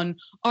 4-1,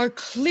 are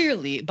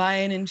clearly by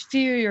an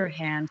inferior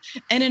hand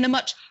and in a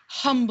much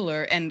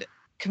humbler and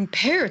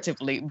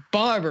comparatively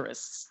barbarous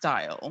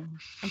style.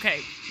 Okay,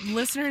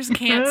 listeners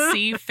can't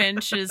see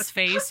Finch's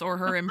face or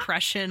her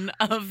impression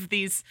of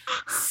these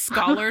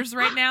scholars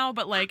right now,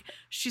 but like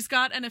she's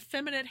got an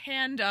effeminate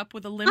hand up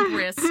with a limp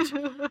wrist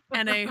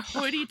and a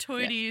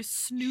hoity-toity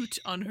snoot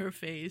on her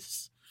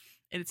face.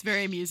 And it's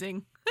very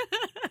amusing.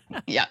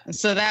 Yeah,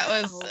 so that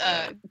was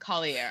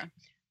Collier.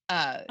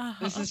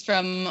 This is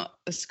from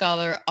the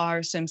scholar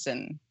R.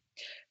 Simpson.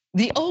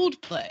 The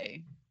old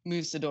play,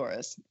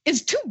 Mucedorus,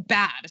 is too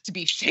bad to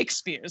be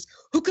Shakespeare's,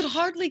 who could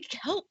hardly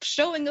help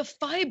showing a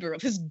fiber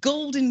of his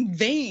golden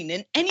vein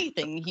in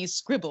anything he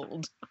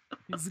scribbled.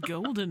 His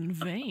golden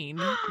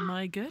vein?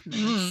 My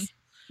goodness.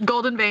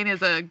 Golden Vein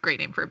is a great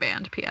name for a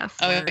band, P.S.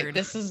 Oh, wait,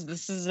 this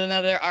is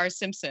another R.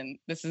 Simpson.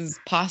 This is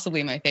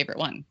possibly my favorite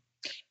one.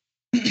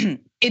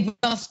 It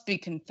must be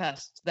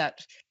confessed that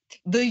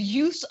the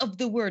use of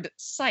the word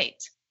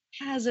sight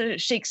has a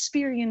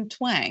Shakespearean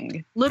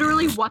twang.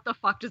 Literally, what the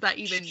fuck does that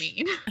even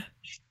mean?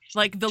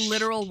 Like the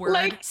literal word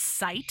like,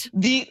 sight?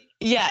 The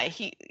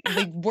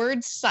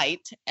word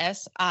sight,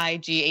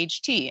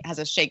 S-I-G-H-T, has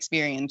a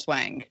Shakespearean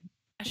twang.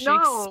 A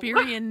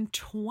Shakespearean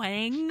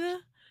twang?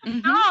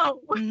 No.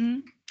 Mm-hmm.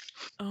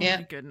 Oh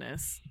my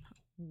goodness.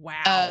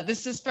 Wow.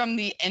 This is from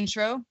the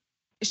intro.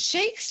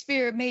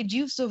 Shakespeare made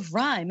use of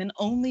rhyme in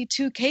only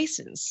 2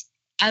 cases,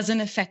 as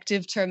an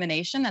effective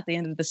termination at the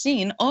end of the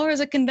scene or as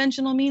a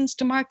conventional means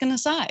to mark an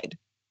aside.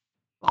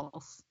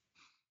 False.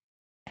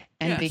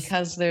 And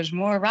because there's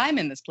more rhyme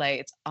in this play,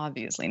 it's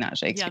obviously not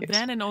Shakespeare's. Yeah,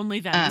 then and only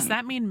then. Does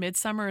that mean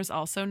Midsummer is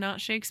also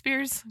not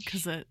Shakespeare's?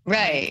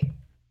 Right.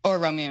 Or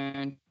Romeo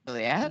and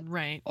Juliet.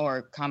 Right.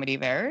 Or Comedy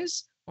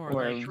Verse. Or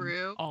like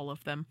all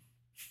of them.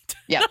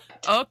 Yeah.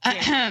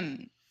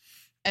 Okay.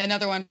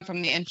 Another one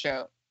from the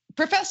intro.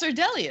 Professor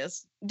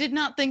Delius did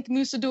not think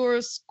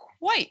Mucedorus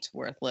quite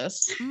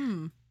worthless.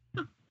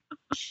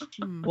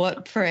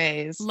 What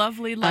praise.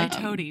 Lovely light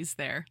toadies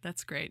there.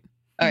 That's great.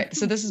 All right.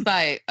 So this is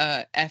by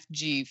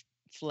F.G.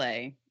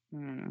 Flay.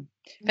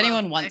 If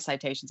anyone wants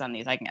citations on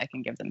these, I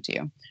can give them to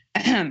you.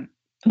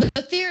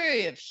 The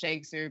theory of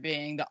Shakespeare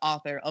being the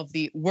author of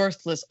the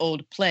worthless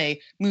old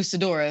play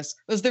Mucedorus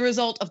was the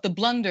result of the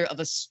blunder of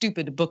a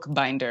stupid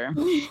bookbinder.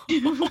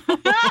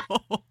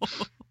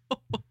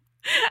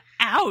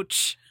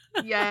 Ouch.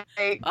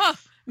 Yikes. Oh,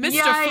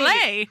 Mr.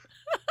 Flay.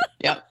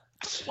 Yep.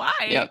 Why?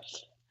 Yep.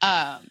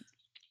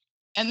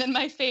 And then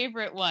my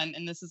favorite one,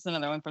 and this is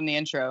another one from the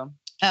intro.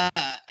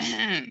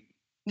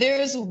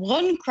 There is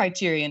one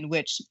criterion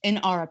which, in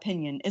our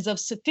opinion, is of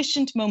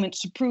sufficient moment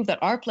to prove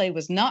that our play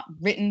was not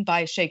written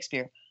by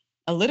Shakespeare.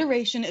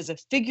 Alliteration is a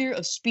figure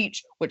of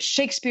speech which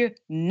Shakespeare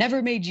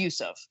never made use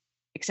of.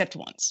 except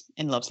once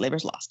in Love's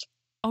Labour's Lost.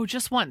 Oh,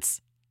 just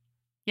once.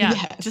 Yeah,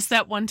 Yes. just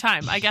that one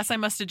time. I guess I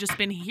must have just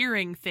been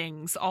hearing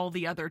things all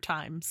the other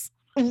times.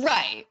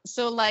 Right.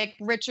 So like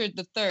Richard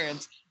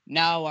III's,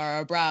 now are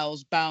our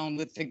brows bound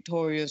with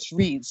victorious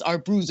wreaths, our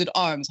bruised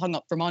arms hung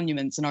up for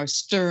monuments, and our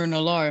stern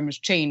alarms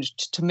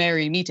changed to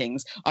merry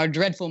meetings, our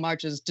dreadful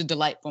marches to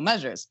delightful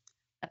measures.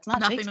 That's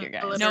not Nothing Shakespeare,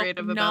 guys.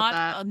 alliterative No, about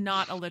that.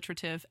 not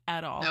alliterative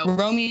at all. No.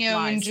 Romeo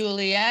and Lies.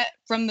 Juliet,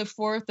 from the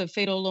fourth of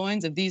fatal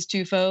loins of these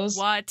two foes.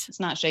 What? It's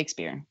not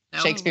Shakespeare. No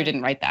Shakespeare way.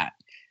 didn't write that.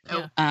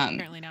 Nope.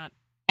 Apparently not.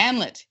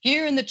 Hamlet,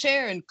 here in the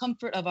chair in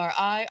comfort of our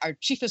eye, our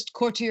chiefest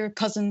courtier,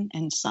 cousin,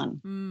 and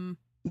son.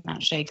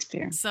 Not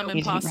Shakespeare. Some He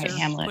didn't write imposter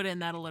Hamlet. put in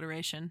that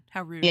alliteration.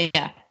 How rude.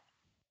 Yeah.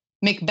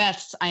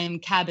 Macbeth's, I am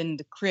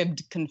cabined,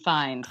 cribbed,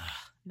 confined.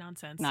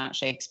 Nonsense. Not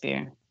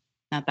Shakespeare.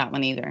 Not that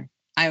one either.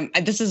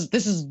 This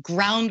is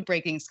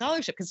groundbreaking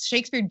scholarship because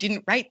Shakespeare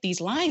didn't write these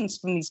lines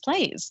from these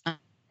plays.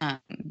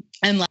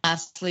 And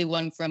lastly,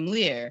 one from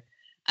Lear,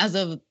 as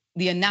of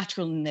the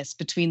unnaturalness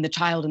between the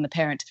child and the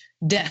parent,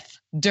 death,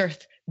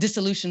 dearth,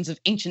 dissolutions of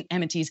ancient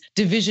amities,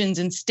 divisions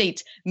in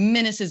state,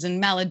 menaces and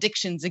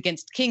maledictions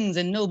against kings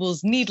and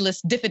nobles,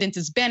 needless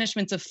diffidences,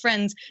 banishments of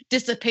friends,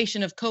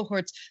 dissipation of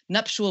cohorts,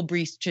 nuptial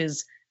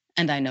breaches,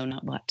 and I know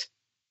not what.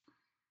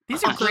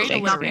 These are Not great Shakespeare.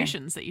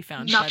 alliterations that you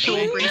found, by the Nuptial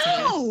way. breaches.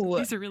 No.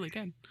 These are really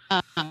good.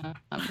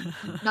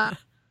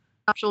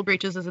 Nuptial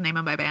Breaches is the name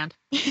of my band.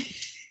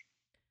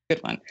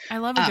 Good one. I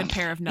love a good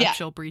pair of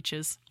nuptial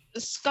breeches.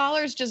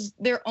 Scholars just,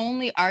 their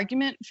only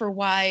argument for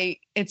why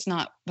it's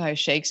not by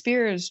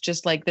Shakespeare is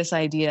just like this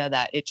idea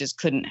that it just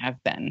couldn't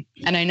have been.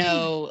 And I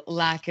know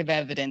lack of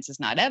evidence is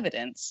not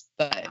evidence,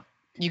 but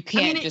you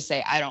can't just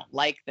say, I don't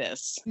like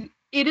this.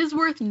 It is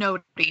worth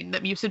noting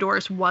that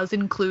Mucedorus was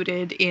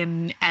included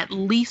in at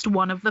least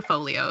one of the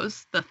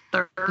folios, the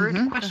third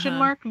question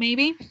mark,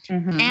 maybe.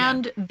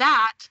 And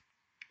that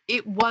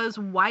it was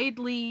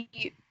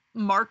widely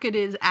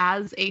marketed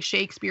as a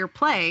Shakespeare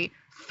play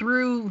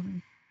through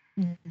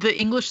the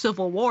English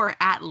Civil War,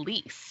 at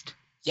least.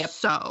 Yep.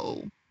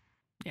 So,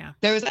 yeah,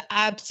 there was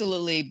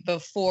absolutely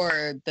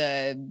before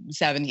the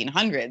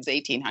 1700s,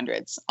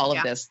 1800s, all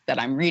of this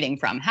that I'm reading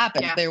from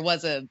happened. Yeah. There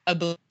was a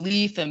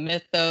belief, a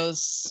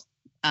mythos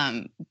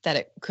that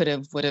it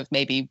would have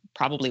maybe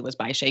probably was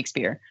by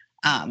Shakespeare.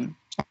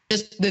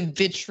 Just the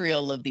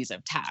vitriol of these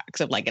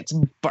attacks of like, it's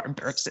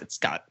barbarous, it's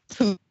got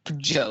poop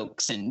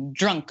jokes and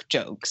drunk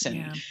jokes,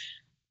 and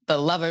the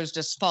lovers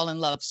just fall in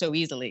love so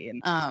easily.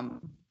 And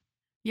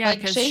yeah, like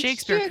because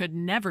Shakespeare could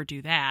never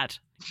do that.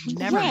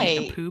 Never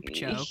make a poop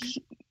joke.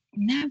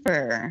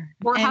 Never.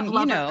 Or have And,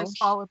 lovers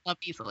fall in love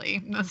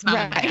easily. That's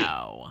not Right.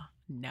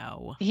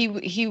 No. He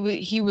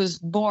was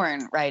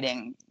born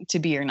writing to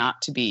be or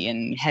not to be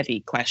in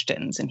heavy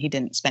questions, and he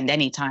didn't spend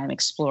any time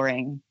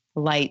exploring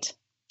light,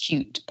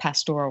 cute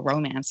pastoral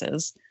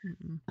romances.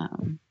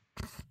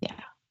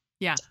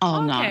 Yeah. All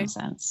Okay.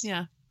 nonsense.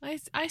 Yeah,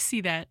 I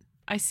see that.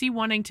 I see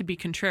wanting to be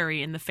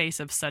contrary in the face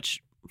of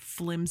such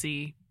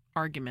flimsy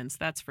arguments.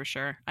 That's for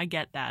sure. I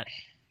get that.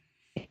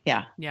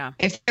 Yeah. Yeah.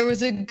 If there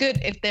was a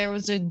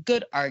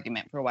good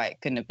argument for why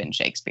it couldn't have been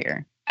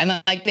Shakespeare,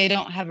 and like they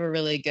don't have a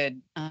really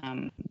good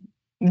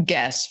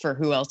guess for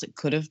who else it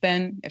could have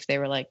been, if they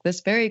were like, this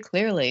very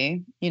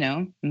clearly,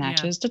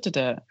 matches.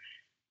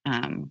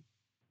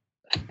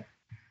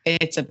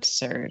 It's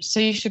absurd. So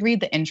you should read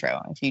the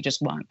intro if you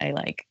just want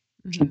a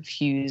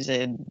confused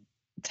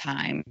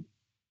time.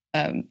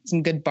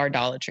 Some good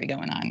bardolatry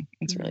going on.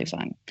 It's really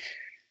fun.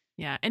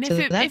 Yeah, and So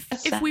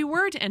if we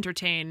were to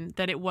entertain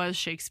that it was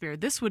Shakespeare,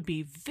 this would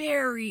be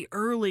very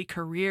early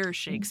career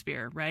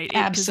Shakespeare, right?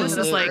 Absolutely.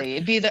 This is like,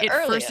 It'd be the it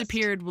earliest. first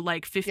appeared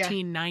like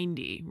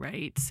 1590,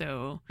 right?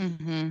 So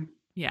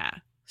yeah,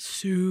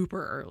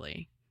 super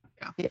early.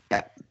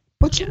 Yeah.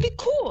 Which would be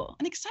cool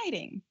and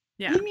exciting.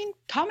 Yeah. I mean,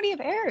 Comedy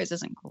of Errors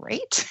isn't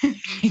great.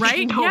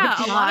 Right? No, Yeah,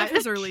 it's a lot not. of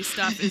his early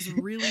stuff is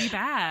really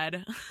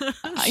bad.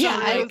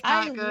 I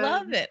not good.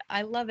 love it.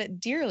 I love it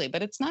dearly,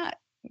 but it's not.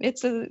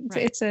 It's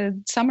a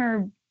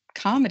summer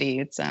comedy.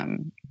 It's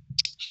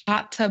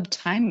Hot Tub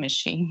Time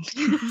Machine.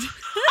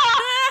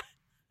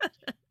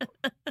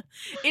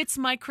 It's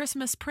my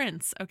Christmas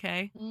Prince,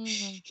 okay?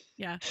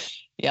 Yeah.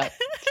 Yep.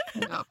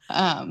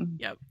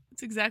 Yep.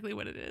 It's exactly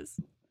what it is.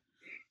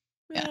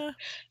 Yeah.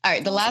 All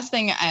right. The last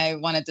thing I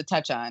wanted to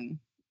touch on,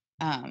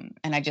 and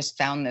I just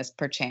found this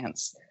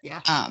perchance.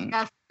 Yeah.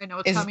 Yes, I know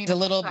it's is coming a up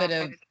little fast.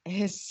 bit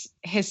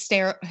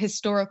of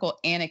historical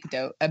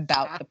anecdote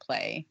about the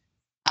play.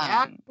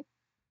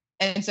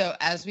 And so,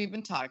 as we've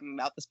been talking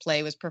about, this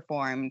play was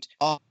performed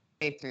all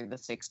the way through the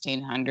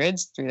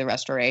 1600s, through the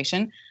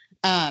Restoration.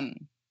 And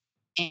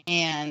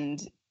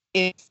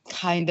it's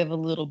kind of a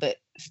little bit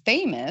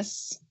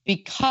famous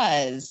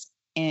because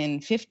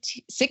in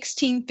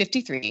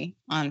 1653,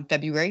 on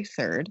February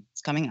 3rd,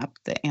 it's coming up,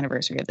 the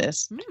anniversary of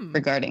this,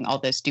 regarding all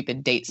this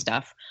stupid date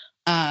stuff,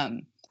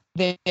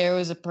 there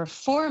was a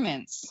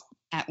performance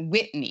at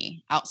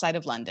Whitney outside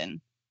of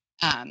London.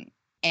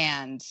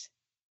 And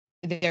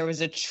there was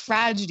a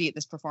tragedy at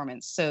this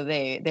performance. So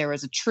there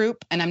was a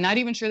troupe, and I'm not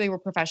even sure they were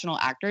professional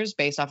actors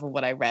based off of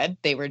what I read.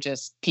 They were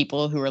just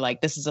people who were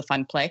like, this is a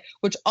fun play,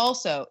 which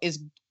also is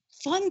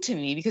fun to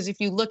me because if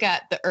you look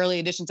at the early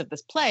editions of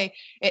this play,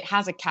 it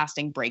has a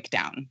casting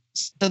breakdown.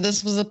 So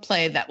this was a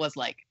play that was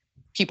like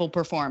people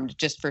performed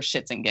just for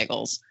shits and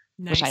giggles,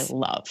 which I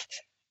love.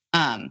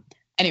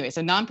 Anyway,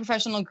 so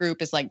non-professional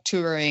group is like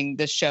touring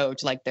the show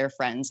to like their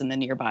friends in the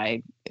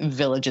nearby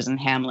villages and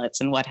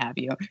hamlets and what have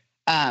you.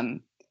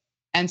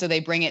 And so they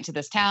bring it to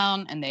this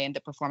town and they end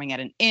up performing at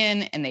an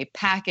inn and they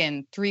pack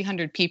in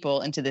 300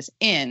 people into this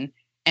inn.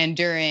 And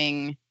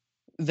during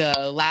the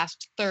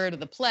last third of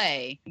the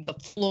play, the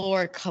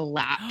floor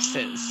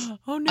collapses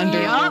under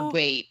the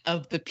weight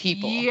of the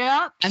people.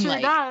 Yep, and sure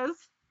does.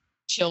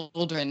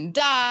 Children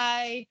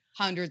die,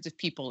 hundreds of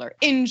people are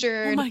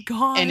injured. Oh my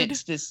God. And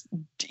it's this,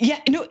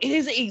 it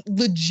is a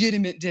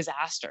legitimate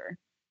disaster.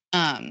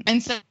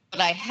 And so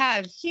what I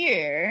have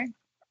here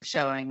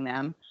showing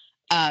them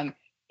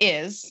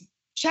is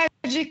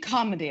tragic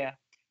commedia,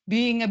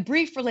 being a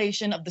brief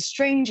relation of the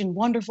strange and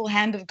wonderful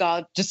hand of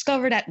God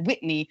discovered at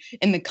Whitney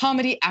in the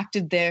comedy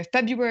acted there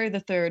February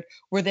the 3rd,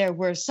 where there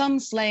were some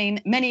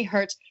slain, many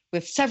hurt,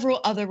 with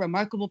several other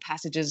remarkable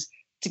passages,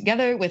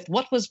 together with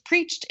what was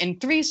preached in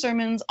 3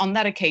 sermons on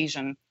that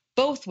occasion,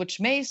 both which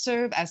may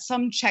serve as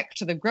some check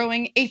to the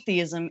growing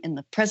atheism in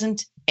the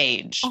present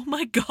age. Oh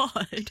my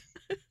God.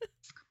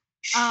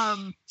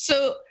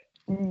 So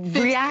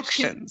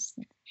reactions.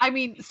 I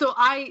mean, so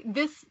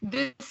this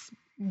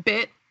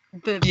bit,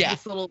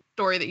 this little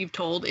story that you've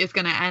told is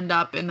going to end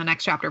up in the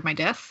next chapter of my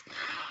diss,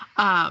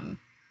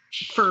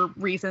 for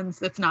reasons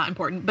that's not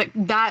important. But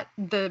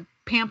the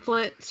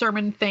pamphlet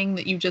sermon thing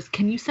that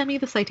can you send me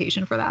the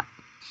citation for that?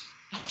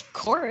 Of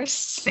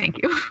course.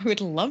 Thank you. I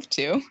would love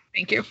to.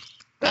 Thank you.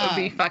 That would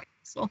be fucking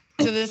useful.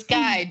 So this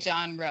guy,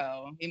 John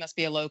Rowe, he must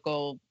be a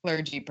local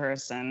clergy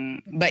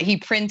person, but he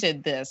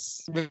printed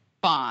this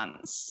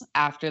response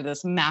after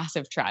this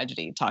massive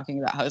tragedy talking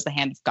about how it was the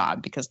hand of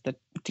God because the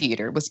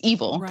theater was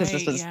evil, because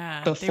this was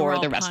before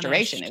the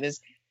Restoration. Punished. It was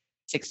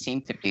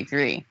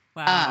 1653.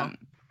 Wow.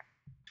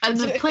 And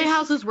the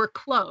playhouses were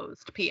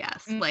closed,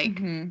 P.S. Like,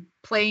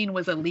 playing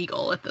was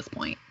illegal at this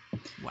point.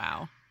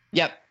 Wow.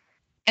 Yep.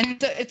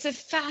 And so it's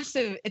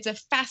a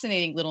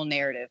fascinating little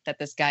narrative that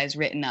this guy's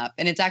written up,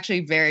 and it's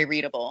actually very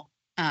readable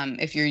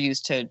if you're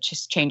used to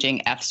just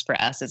changing F's for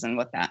S's and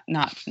what that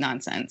not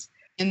nonsense.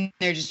 And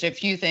there's just a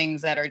few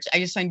things that I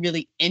just find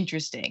really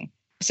interesting.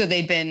 So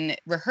they'd been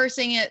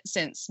rehearsing it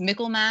since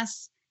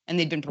Michaelmas, and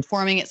they'd been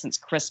performing it since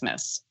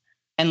Christmas,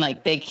 and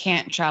like they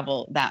can't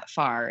travel that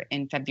far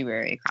in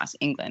February across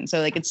England, so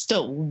like it's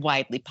still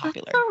widely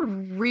popular. That's a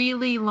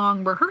really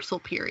long rehearsal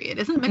period,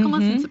 isn't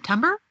Michaelmas in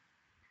September?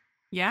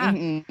 Yeah.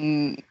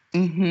 They've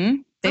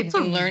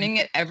been learning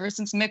it ever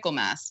since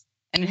Michaelmas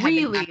and have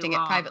been acting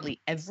it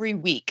privately every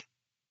week.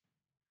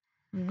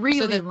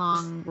 Really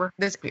long work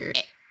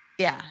period.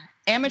 Yeah.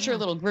 Amateur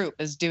little group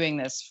has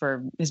been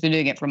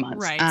doing it for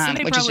months. Right. So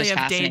they probably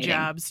have day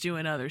jobs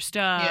doing other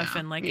stuff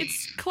and like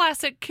it's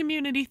classic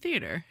community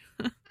theater.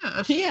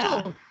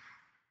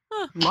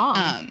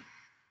 Long.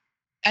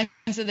 And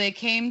so they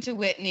came to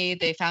Whitney,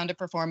 they found a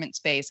performance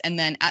space, and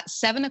then at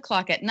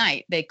 7:00 at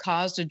night, they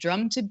caused a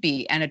drum to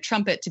beat and a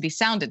trumpet to be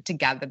sounded to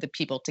gather the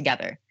people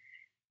together,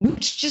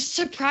 which just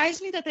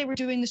surprised me that they were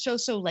doing the show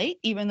so late,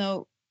 even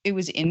though it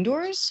was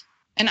indoors.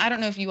 And I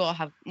don't know if you all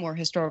have more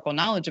historical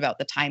knowledge about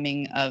the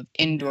timing of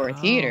indoor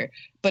theater,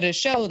 but a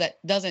show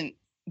that doesn't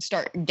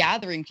start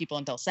gathering people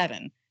until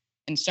 7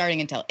 and starting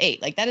until 8,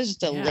 like that is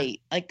just a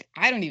late, like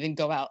I don't even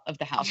go out of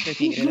the house for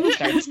theater that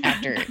starts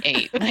after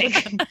 8.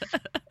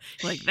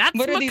 Like that's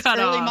what are these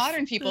early off.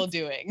 Modern people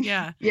doing?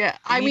 Yeah.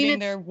 I mean,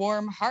 their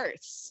warm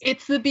hearts.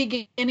 It's the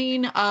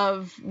beginning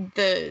of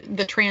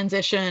the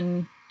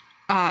transition,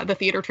 the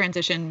theater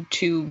transition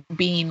to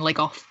being like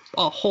a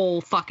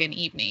whole fucking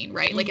evening,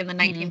 right? Like in the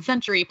 19th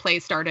century,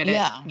 plays started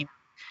at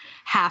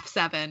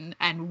 7:30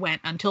 and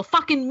went until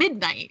fucking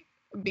midnight.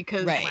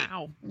 Because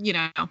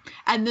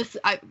and this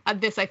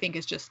I think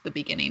is just the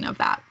beginning of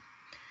that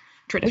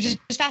tradition, which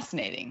is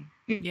fascinating.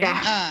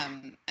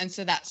 And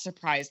so that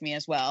surprised me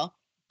as well.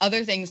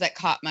 Other things that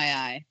caught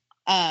my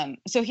eye,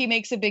 so he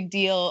makes a big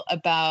deal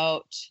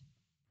about,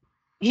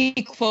 he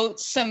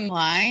quotes some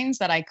lines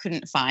that I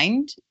couldn't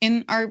find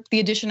in the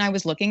edition I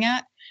was looking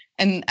at,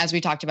 and as we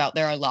talked about,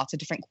 there are lots of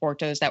different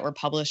quartos that were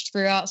published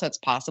throughout, so it's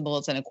possible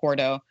it's in a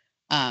quarto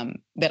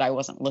that I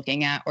wasn't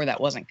looking at or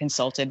that wasn't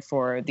consulted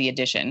for the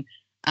edition.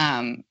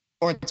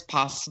 Or it's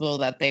possible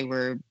that they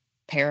were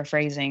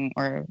paraphrasing,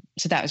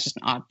 so that was just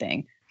an odd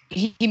thing.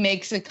 He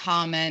makes a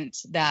comment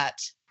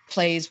that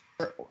plays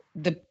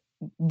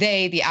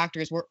the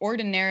actors were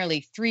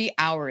ordinarily 3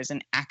 hours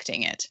in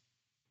acting it,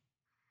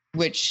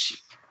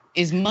 which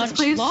is much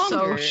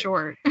longer. So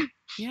short.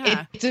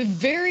 Yeah. It's a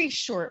very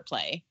short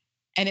play,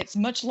 and it's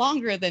much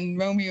longer than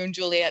Romeo and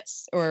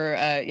Juliet's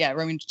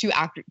Romeo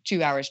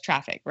 2 hours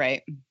traffic,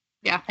 right?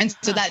 Yeah. And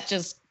so that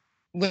just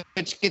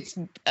which gets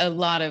a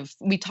lot of,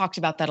 we talked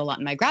about that a lot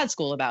in my grad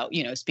school about,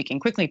 speaking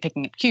quickly,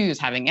 picking up cues,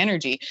 having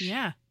energy.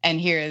 Yeah. And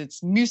here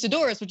it's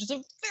Mucedorus, which is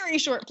a very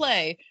short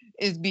play,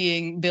 is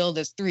being billed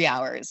as 3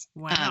 hours.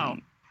 Wow.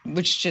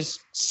 Which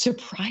just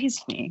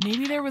surprised me.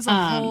 Maybe there was a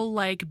whole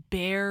like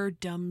bear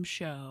dumb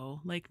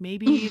show. Like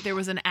maybe there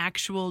was an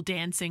actual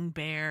dancing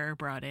bear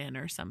brought in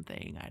or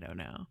something. I don't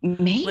know.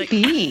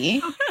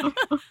 Maybe.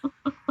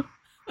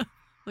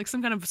 Like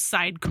some kind of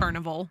side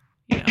carnival,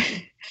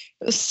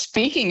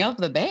 Speaking of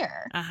the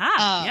bear.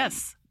 Aha,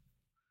 yes.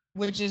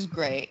 Which is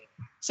great.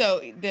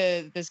 So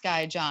this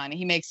guy, John,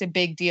 he makes a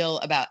big deal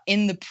about,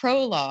 in the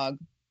prologue,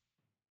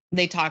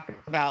 they talk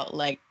about,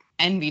 like,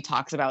 Envy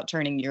talks about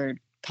turning your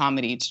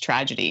comedy to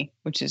tragedy,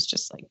 which is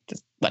just like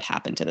what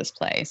happened to this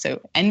play. So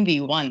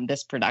Envy won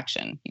this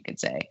production, you could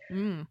say.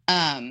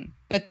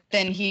 But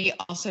then he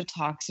also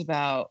talks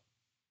about,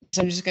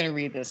 so I'm just going to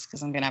read this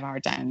because I'm going to have a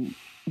hard time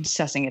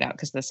sussing it out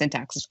because the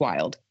syntax is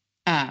wild.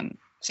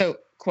 So,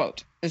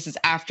 quote, this is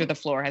after the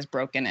floor has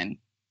broken in.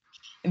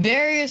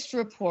 Various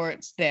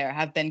reports there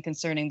have been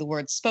concerning the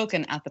words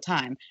spoken at the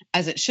time,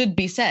 as it should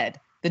be said,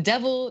 the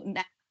devil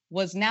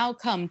was now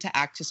come to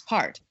act his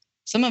part.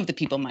 Some of the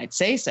people might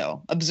say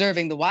so,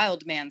 observing the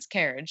wild man's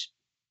carriage,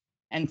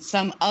 and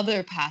some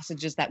other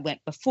passages that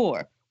went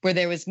before, where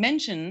there was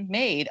mention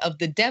made of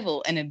the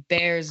devil in a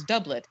bear's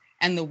doublet,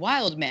 and the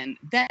wild man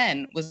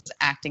then was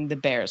acting the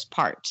bear's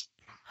part.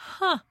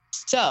 Huh.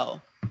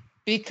 So,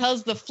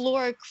 because the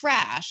floor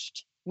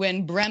crashed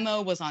when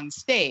Bremo was on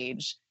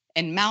stage,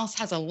 and Mouse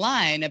has a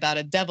line about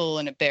a devil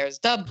in a bear's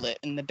doublet,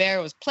 and the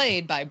bear was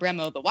played by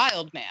Bremo the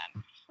wild man.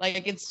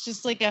 Like, it's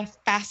just like a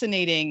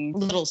fascinating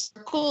little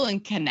circle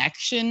and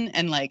connection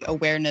and like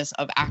awareness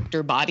of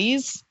actor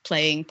bodies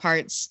playing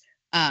parts.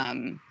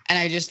 And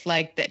I just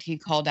like that he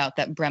called out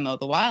that Bremo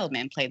the wild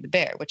man played the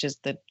bear, which is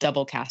the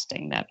double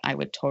casting that I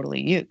would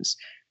totally use.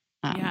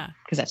 Because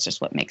that's just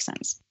what makes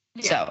sense.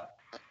 Yeah. So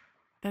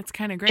that's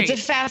kind of great. It's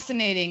a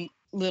fascinating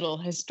little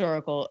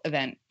historical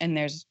event. And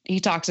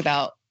he talks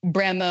about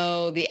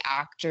Bremo, the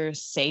actor,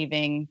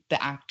 saving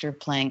the actor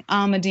playing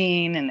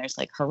Amadine, and there's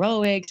like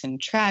heroics and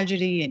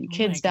tragedy and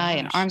kids die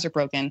and arms are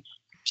broken.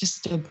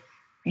 Just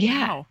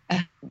wow.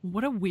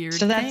 What a weird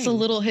So that's thing. a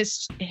little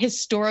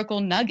historical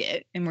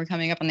nugget, and we're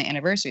coming up on the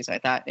anniversary, so I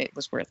thought it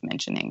was worth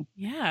mentioning.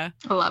 Yeah.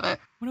 I love it.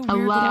 What a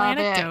weird little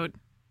anecdote.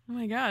 Oh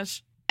my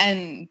gosh.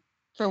 And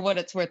for what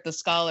it's worth, the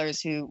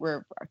scholars who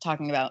were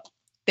talking about,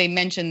 they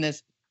mentioned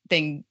this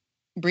thing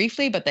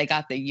briefly, but they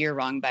got the year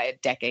wrong by a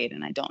decade,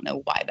 and I don't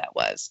know why that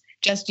was.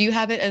 Jess, do you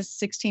have it as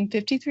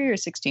 1653 or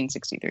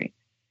 1663?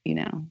 You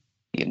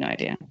have no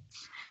idea.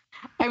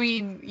 I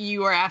mean,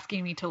 you are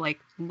asking me to like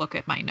look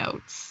at my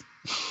notes.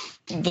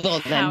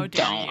 Well, then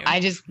don't. I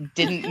just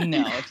didn't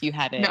know if you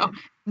had a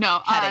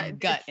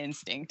gut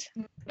instinct.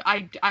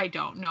 I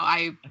don't know.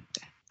 I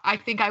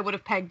think I would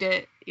have pegged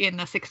it in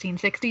the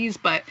 1660s,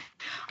 but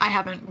I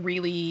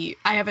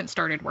haven't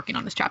started working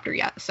on this chapter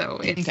yet, so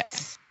it's. Okay.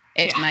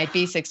 It might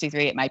be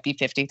 63. It might be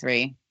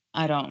 53.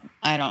 I don't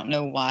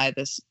know why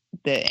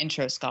the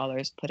intro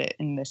scholars put it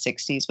in the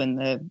 60s when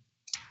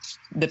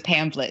the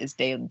pamphlet is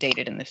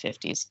dated in the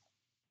 50s.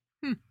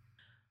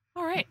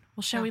 All right.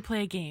 Well, shall we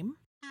play a game?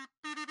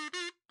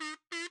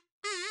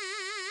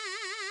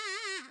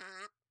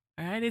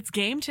 All right, it's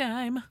game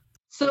time.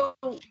 So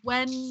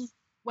when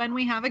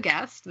we have a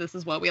guest, this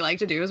is what we like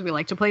to do, is we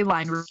like to play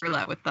Line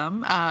Roulette with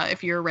them.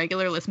 If you're a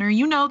regular listener,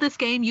 you know this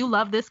game. You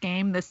love this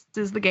game. This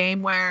is the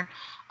game where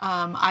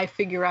I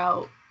figure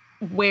out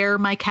where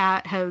my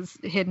cat has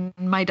hidden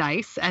my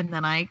dice, and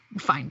then I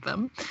find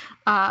them.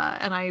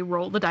 And I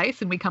roll the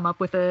dice, and we come up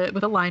with a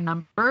line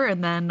number,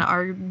 and then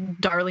our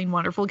darling,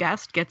 wonderful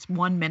guest gets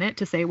 1 minute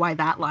to say why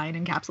that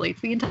line encapsulates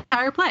the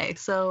entire play.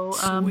 So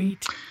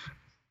sweet.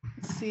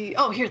 Let's see.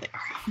 Oh, here they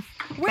are.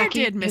 Where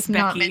did Miss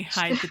Becky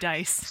hide the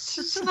dice?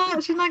 She's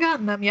not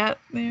gotten them yet.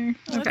 There.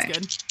 Oh, okay. That's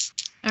good.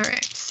 All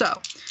right.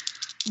 So,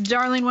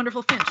 darling,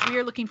 wonderful Finch, we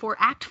are looking for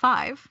Act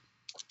 5.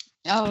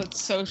 Oh,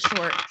 it's so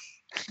short.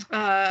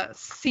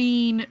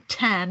 Scene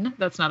 10.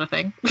 That's not a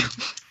thing.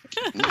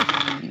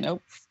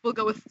 Nope. We'll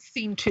go with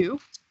Scene 2.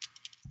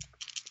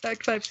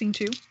 Act 5, Scene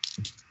 2.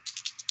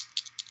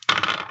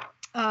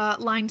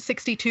 Line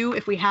 62,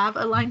 if we have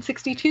a line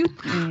 62.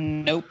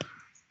 Nope.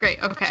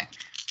 Great. Okay.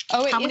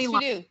 Oh, wait, yes, we do.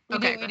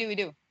 We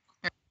do.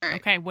 All right.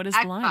 Okay, what is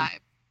Act the line? 5,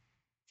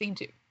 Scene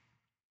 2.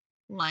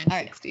 Line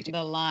 62.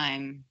 The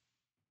line.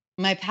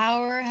 My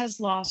power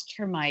has lost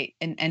her might,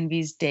 and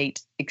envy's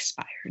date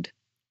expired.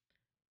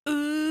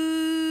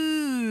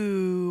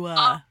 Ooh.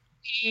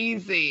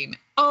 Amazing.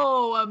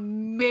 Oh,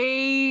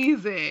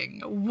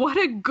 amazing. What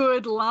a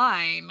good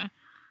line.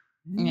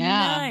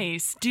 Yeah.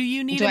 Nice. Do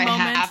you need Do a I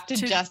moment have to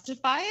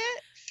justify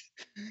it?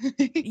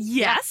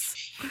 Yes.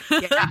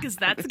 Because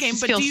that's the game.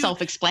 But feels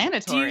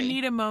self-explanatory. Do you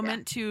need a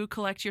moment to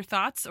collect your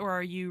thoughts, or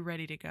are you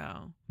ready to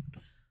go?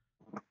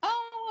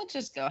 Oh, I'll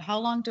just go. How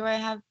long do I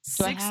have?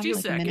 60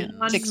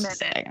 seconds. 60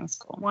 seconds.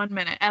 Cool. 1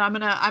 minute. And I'm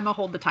gonna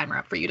hold the timer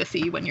up for you to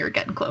see when you're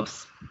getting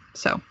close.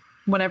 So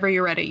whenever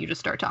you're ready, you just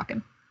start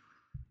talking.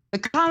 The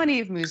Comedy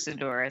of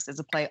Mucedorus is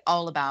a play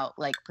all about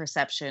like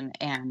perception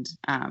and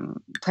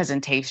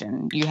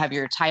presentation. You have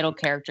your title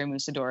character,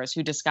 Mucedorus,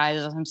 who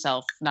disguises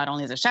himself not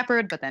only as a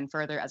shepherd, but then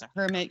further as a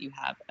hermit. You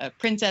have a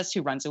princess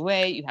who runs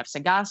away. You have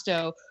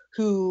Sagasto,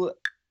 who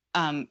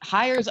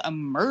hires a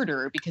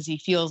murderer because he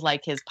feels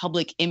like his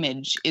public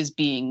image is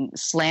being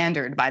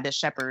slandered by the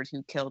shepherd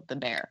who killed the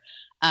bear.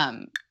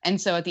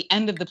 And so at the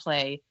end of the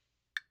play,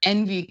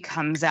 Envy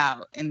comes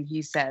out and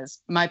he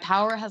says, "My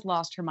power has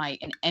lost her might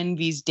and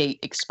Envy's date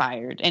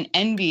expired." And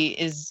Envy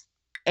is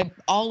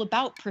all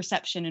about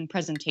perception and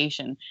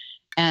presentation.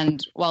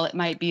 And while it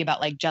might be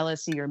about like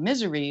jealousy or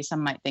misery,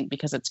 some might think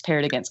because it's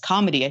paired against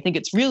comedy, I think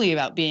it's really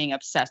about being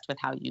obsessed with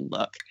how you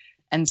look.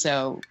 And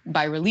so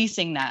by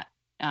releasing that,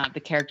 the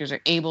characters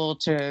are able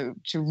to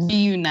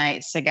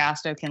reunite.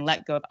 Sagasto can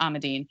let go of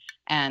Amadine,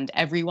 and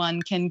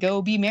everyone can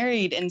go be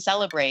married and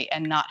celebrate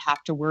and not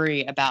have to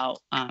worry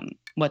about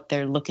what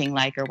they're looking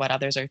like or what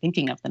others are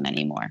thinking of them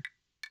anymore.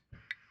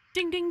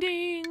 Ding, ding,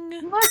 ding.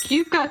 Look,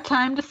 you've got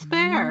time to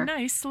spare.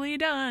 Nicely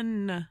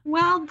done.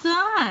 Well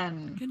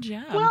done. Good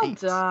job. Well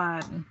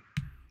done.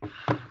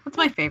 That's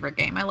my favorite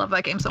game. I love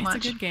that game so much.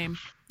 It's a good game.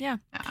 Yeah.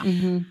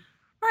 Mm-hmm.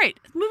 All right,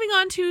 moving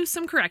on to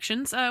some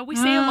corrections. We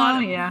say a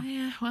lot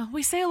of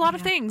we say a lot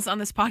of Yeah. things on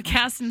this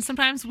podcast, and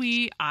sometimes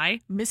I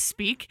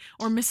misspeak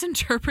or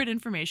misinterpret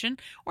information,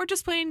 or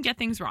just plain get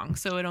things wrong.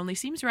 So it only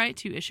seems right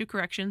to issue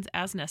corrections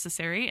as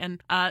necessary.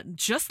 And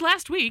just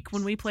last week,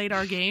 when we played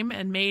our game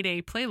and made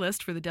a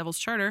playlist for the Devil's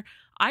Charter,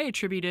 I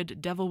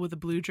attributed "Devil with a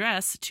Blue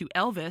Dress" to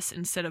Elvis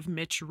instead of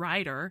Mitch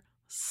Ryder.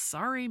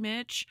 Sorry,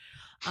 Mitch.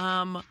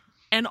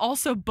 And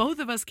also, both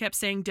of us kept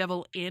saying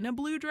 "Devil in a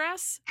Blue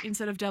Dress"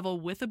 instead of "Devil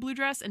with a Blue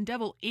Dress." And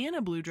 "Devil in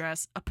a Blue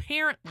Dress"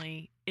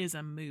 apparently is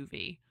a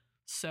movie.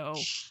 So,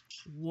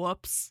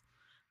 whoops.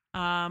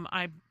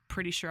 I'm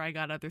pretty sure I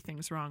got other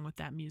things wrong with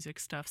that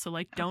music stuff. So,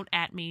 like, don't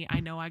at me. I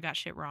know I got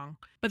shit wrong.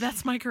 But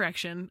that's my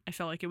correction. I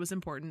felt like it was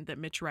important that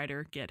Mitch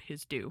Ryder get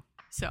his due.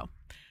 So,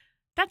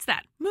 that's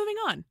that. Moving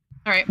on.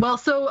 All right. Well,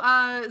 so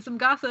some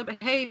gossip.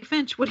 Hey,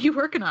 Finch, what are you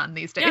working on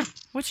these days? Yeah.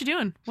 What you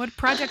doing? What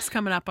project's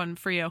coming up on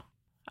for you?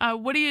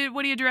 What are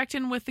you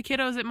directing with the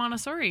kiddos at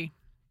Montessori?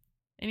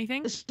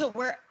 Anything? So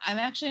I'm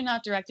actually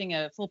not directing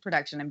a full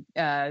production.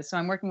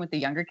 I'm working with the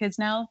younger kids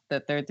now,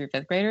 the 3rd through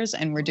 5th graders,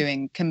 and we're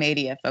doing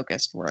commedia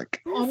focused work.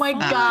 Oh my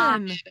Fun.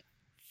 God.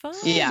 Fun.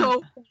 Yeah.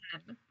 So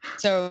fun.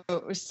 So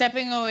we're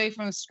stepping away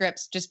from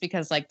scripts just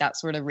because like that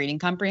sort of reading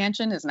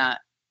comprehension it's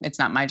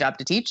not my job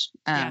to teach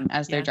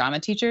as their drama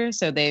teacher.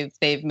 So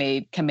they've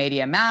made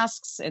commedia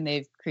masks and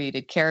they've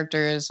created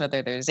characters,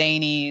 whether they're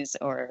zanies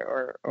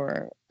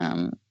or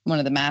one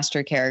of the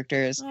master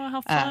characters. Oh,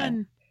 how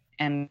fun.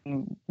 And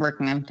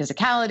working on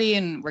physicality,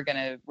 and we're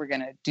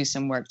gonna do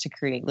some work to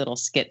create little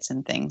skits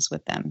and things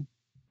with them.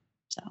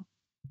 So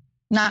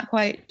not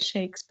quite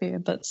Shakespeare,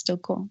 but still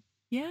cool.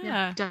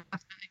 Yeah.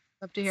 Definitely.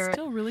 Love to hear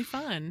Still really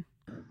fun.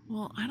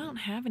 Well, I don't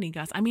have any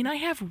gossip. I mean, I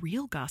have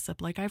real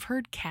gossip. Like, I've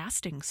heard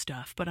casting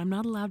stuff, but I'm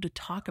not allowed to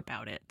talk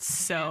about it.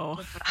 So,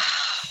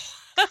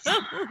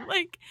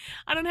 like,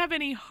 I don't have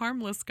any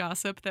harmless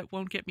gossip that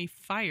won't get me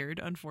fired,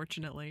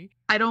 unfortunately.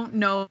 I don't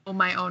know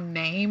my own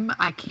name.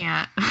 I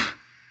can't.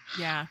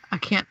 Yeah. I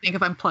can't think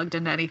if I'm plugged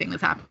into anything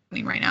that's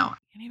happening right now.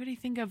 Anybody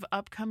think of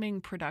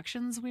upcoming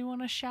productions we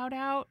want to shout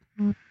out?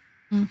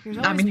 There's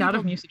I always mean, not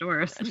of people-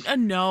 Mucedorus.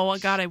 No,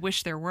 God, I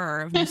wish there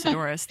were of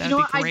Mucedorus. That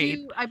would be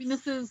great. I mean,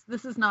 this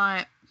is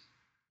not.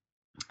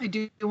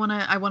 I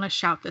want to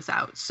shout this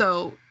out.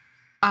 So,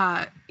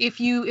 if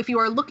you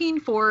are looking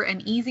for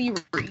an easy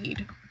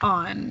read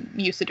on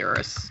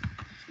Mucedorus,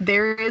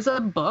 there is a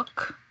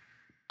book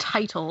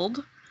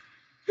titled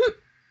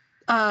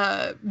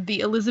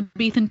The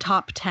Elizabethan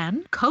Top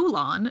 10,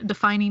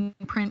 Defining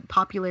Print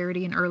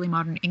Popularity in Early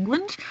Modern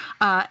England,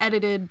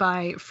 edited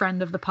by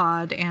friend of the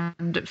pod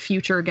and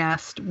future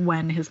guest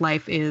when his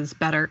life is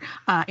better,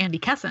 Andy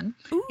Kesson.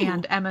 Ooh.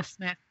 And Emma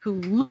Smith,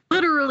 who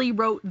literally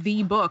wrote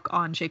the book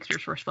on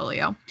Shakespeare's First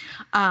Folio.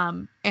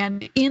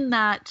 And in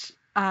that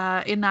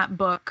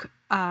book,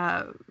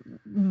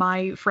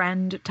 my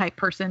friend type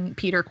person,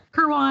 Peter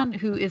Kirwan,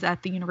 who is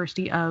at the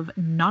University of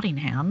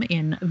Nottingham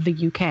in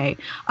the UK,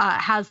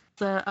 has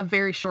a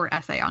very short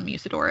essay on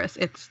Mucedorus.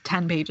 It's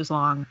 10 pages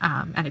long,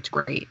 and it's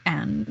great.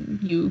 And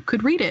you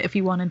could read it if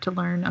you wanted to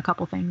learn a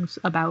couple things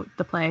about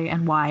the play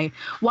and why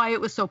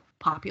it was so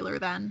popular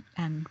then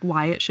and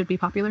why it should be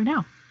popular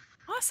now.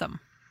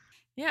 Awesome.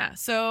 Yeah.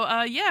 So,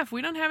 if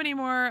we don't have any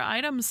more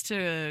items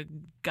to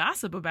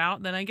gossip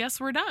about, then I guess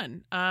we're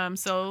done.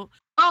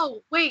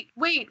 Oh, wait.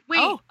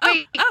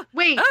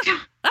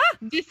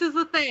 This is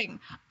the thing.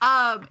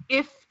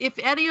 If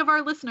any of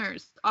our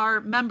listeners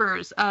are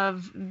members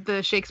of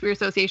the Shakespeare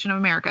Association of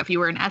America, if you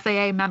were an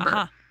SAA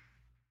member,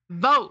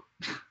 vote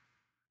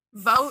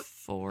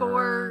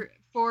for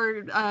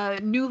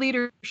new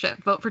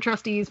leadership, vote for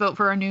trustees, vote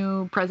for our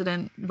new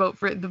president,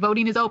 the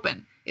voting is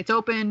open. It's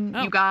open.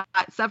 Oh. You got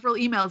several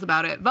emails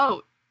about it.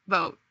 Vote,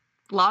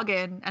 log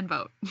in and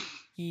vote.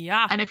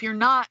 Yeah. And if you're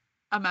not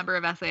a member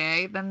of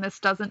SAA, then this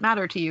doesn't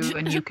matter to you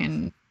and you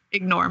can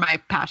ignore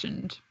my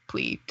passionate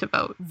plea to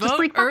vote. Vote just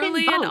like fucking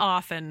early vote. and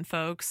often,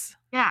 folks.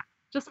 Yeah,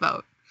 just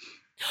vote.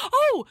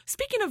 Oh,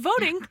 speaking of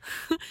voting,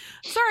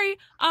 sorry,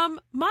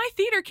 my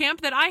theater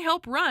camp that I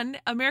help run,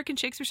 American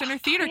Shakespeare Center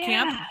Theater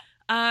Camp,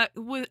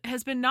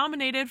 has been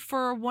nominated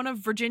for one of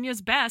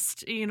Virginia's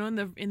best, in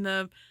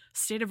the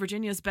state of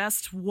Virginia's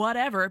best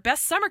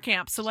summer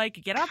camp. So like,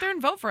 get out there and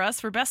vote for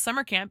us for best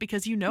summer camp,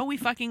 because we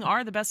fucking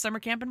are the best summer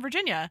camp in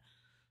Virginia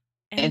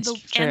and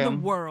the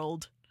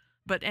world.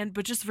 But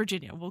just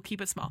Virginia, we'll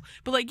keep it small.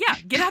 But like, yeah,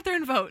 get out there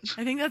and vote.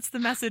 I think that's the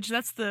message.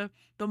 That's the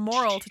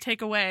moral to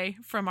take away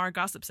from our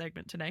gossip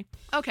segment today.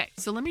 Okay,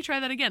 so let me try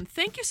that again.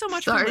 Thank you so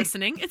much for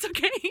listening. It's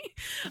okay.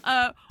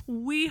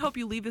 We hope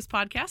you leave this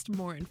podcast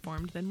more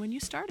informed than when you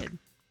started.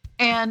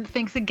 And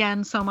thanks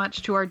again so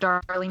much to our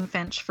darling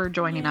Finch for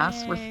joining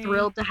us. We're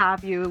thrilled to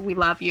have you. We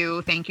love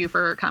you. Thank you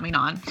for coming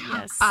on.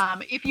 Yes.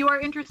 If you are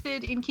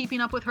interested in keeping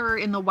up with her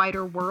in the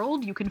wider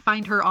world, you can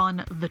find her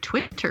on the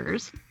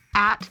Twitters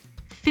at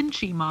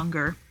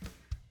Finchiemonger.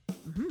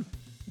 Mm-hmm.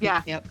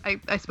 Yeah. Yep.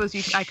 I suppose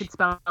I could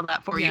spell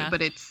that for you,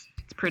 but it's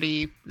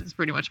pretty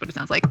much what it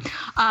sounds like.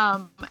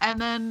 And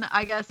then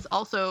I guess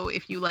also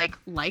if you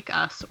like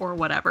us or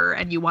whatever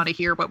and you want to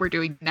hear what we're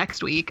doing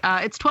next week,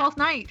 it's 12th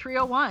Night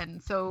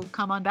 301. So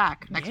come on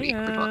back next week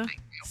for 12th Night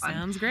 301.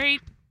 Sounds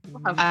great.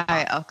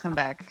 I'll come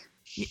back.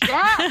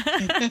 Yeah.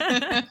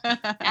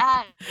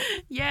 Yeah.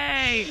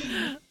 Yay.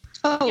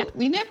 Oh,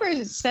 we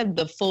never said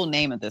the full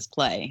name of this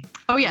play.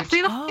 Oh yeah,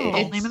 say the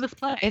full name of this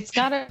play. It's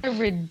got a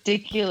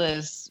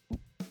ridiculous.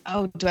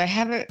 Oh, do I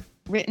have it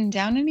written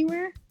down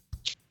anywhere?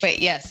 Wait,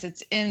 yes,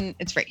 it's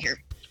right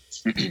here.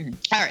 All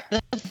right,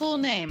 the full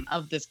name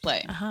of this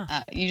play.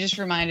 You just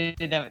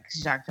reminded of it because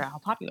you talked about how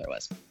popular it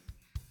was.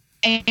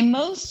 A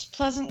most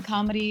pleasant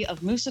comedy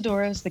of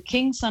Mucedorus, the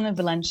king's son of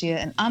Valentia,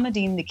 and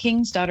Amadine, the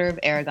king's daughter of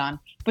Aragon,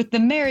 with the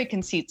merry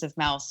conceits of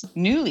mouse,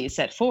 newly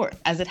set forth,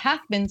 as it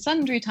hath been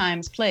sundry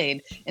times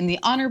played in the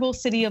honourable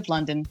city of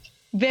London,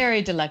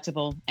 very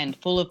delectable and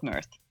full of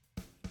mirth.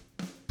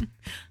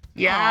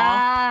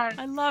 Yeah,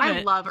 I love it.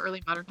 I love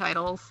early modern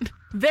titles.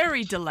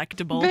 Very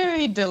delectable.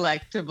 Very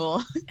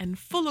delectable. And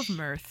full of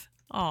mirth.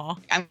 Aw.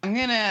 I'm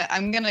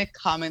gonna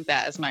comment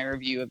that as my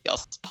review of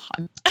y'all's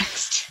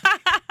podcast.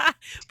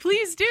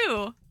 Please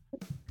do.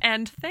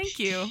 And thank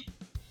you.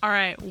 All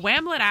right,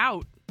 whamlet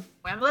out.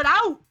 Whamlet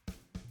out.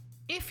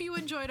 If you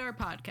enjoyed our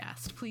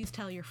podcast, please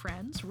tell your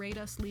friends, rate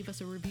us, leave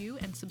us a review,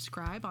 and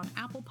subscribe on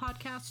Apple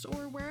Podcasts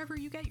or wherever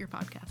you get your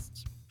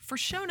podcasts. For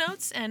show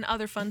notes and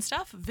other fun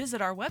stuff,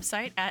 visit our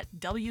website at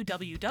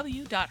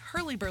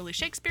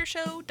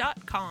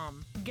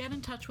www.hurlyburlyshakespeareshow.com. Get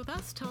in touch with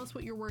us. Tell us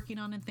what you're working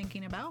on and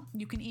thinking about.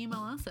 You can email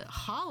us at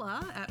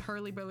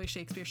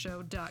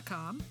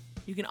holla@hurlyburlyshakespeareshow.com.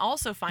 You can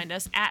also find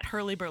us at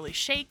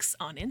hurlyburlyshakes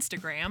on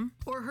Instagram.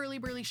 Or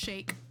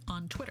hurlyburlyshake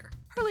on Twitter.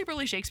 Hurly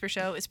Burly Shakespeare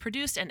Show is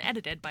produced and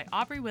edited by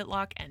Aubrey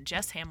Whitlock and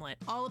Jess Hamlet.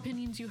 All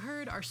opinions you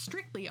heard are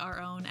strictly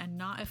our own and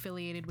not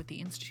affiliated with the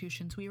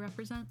institutions we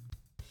represent.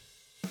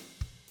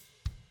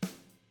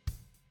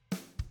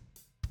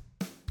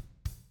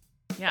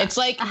 Yeah. It's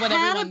like what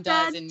everyone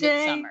does in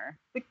Midsummer.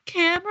 The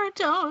camera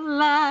don't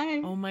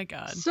lie. Oh my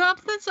God.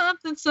 Something,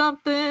 something,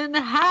 something.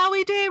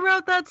 Howie Day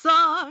wrote that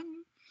song.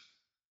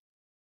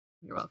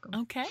 You're welcome.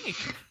 Okay.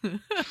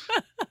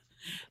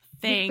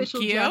 Thank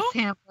official you. Jess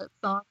Hamlet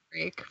song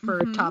break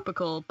for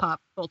topical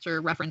pop culture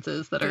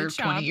references that Good are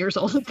job. 20 years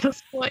old at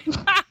this point.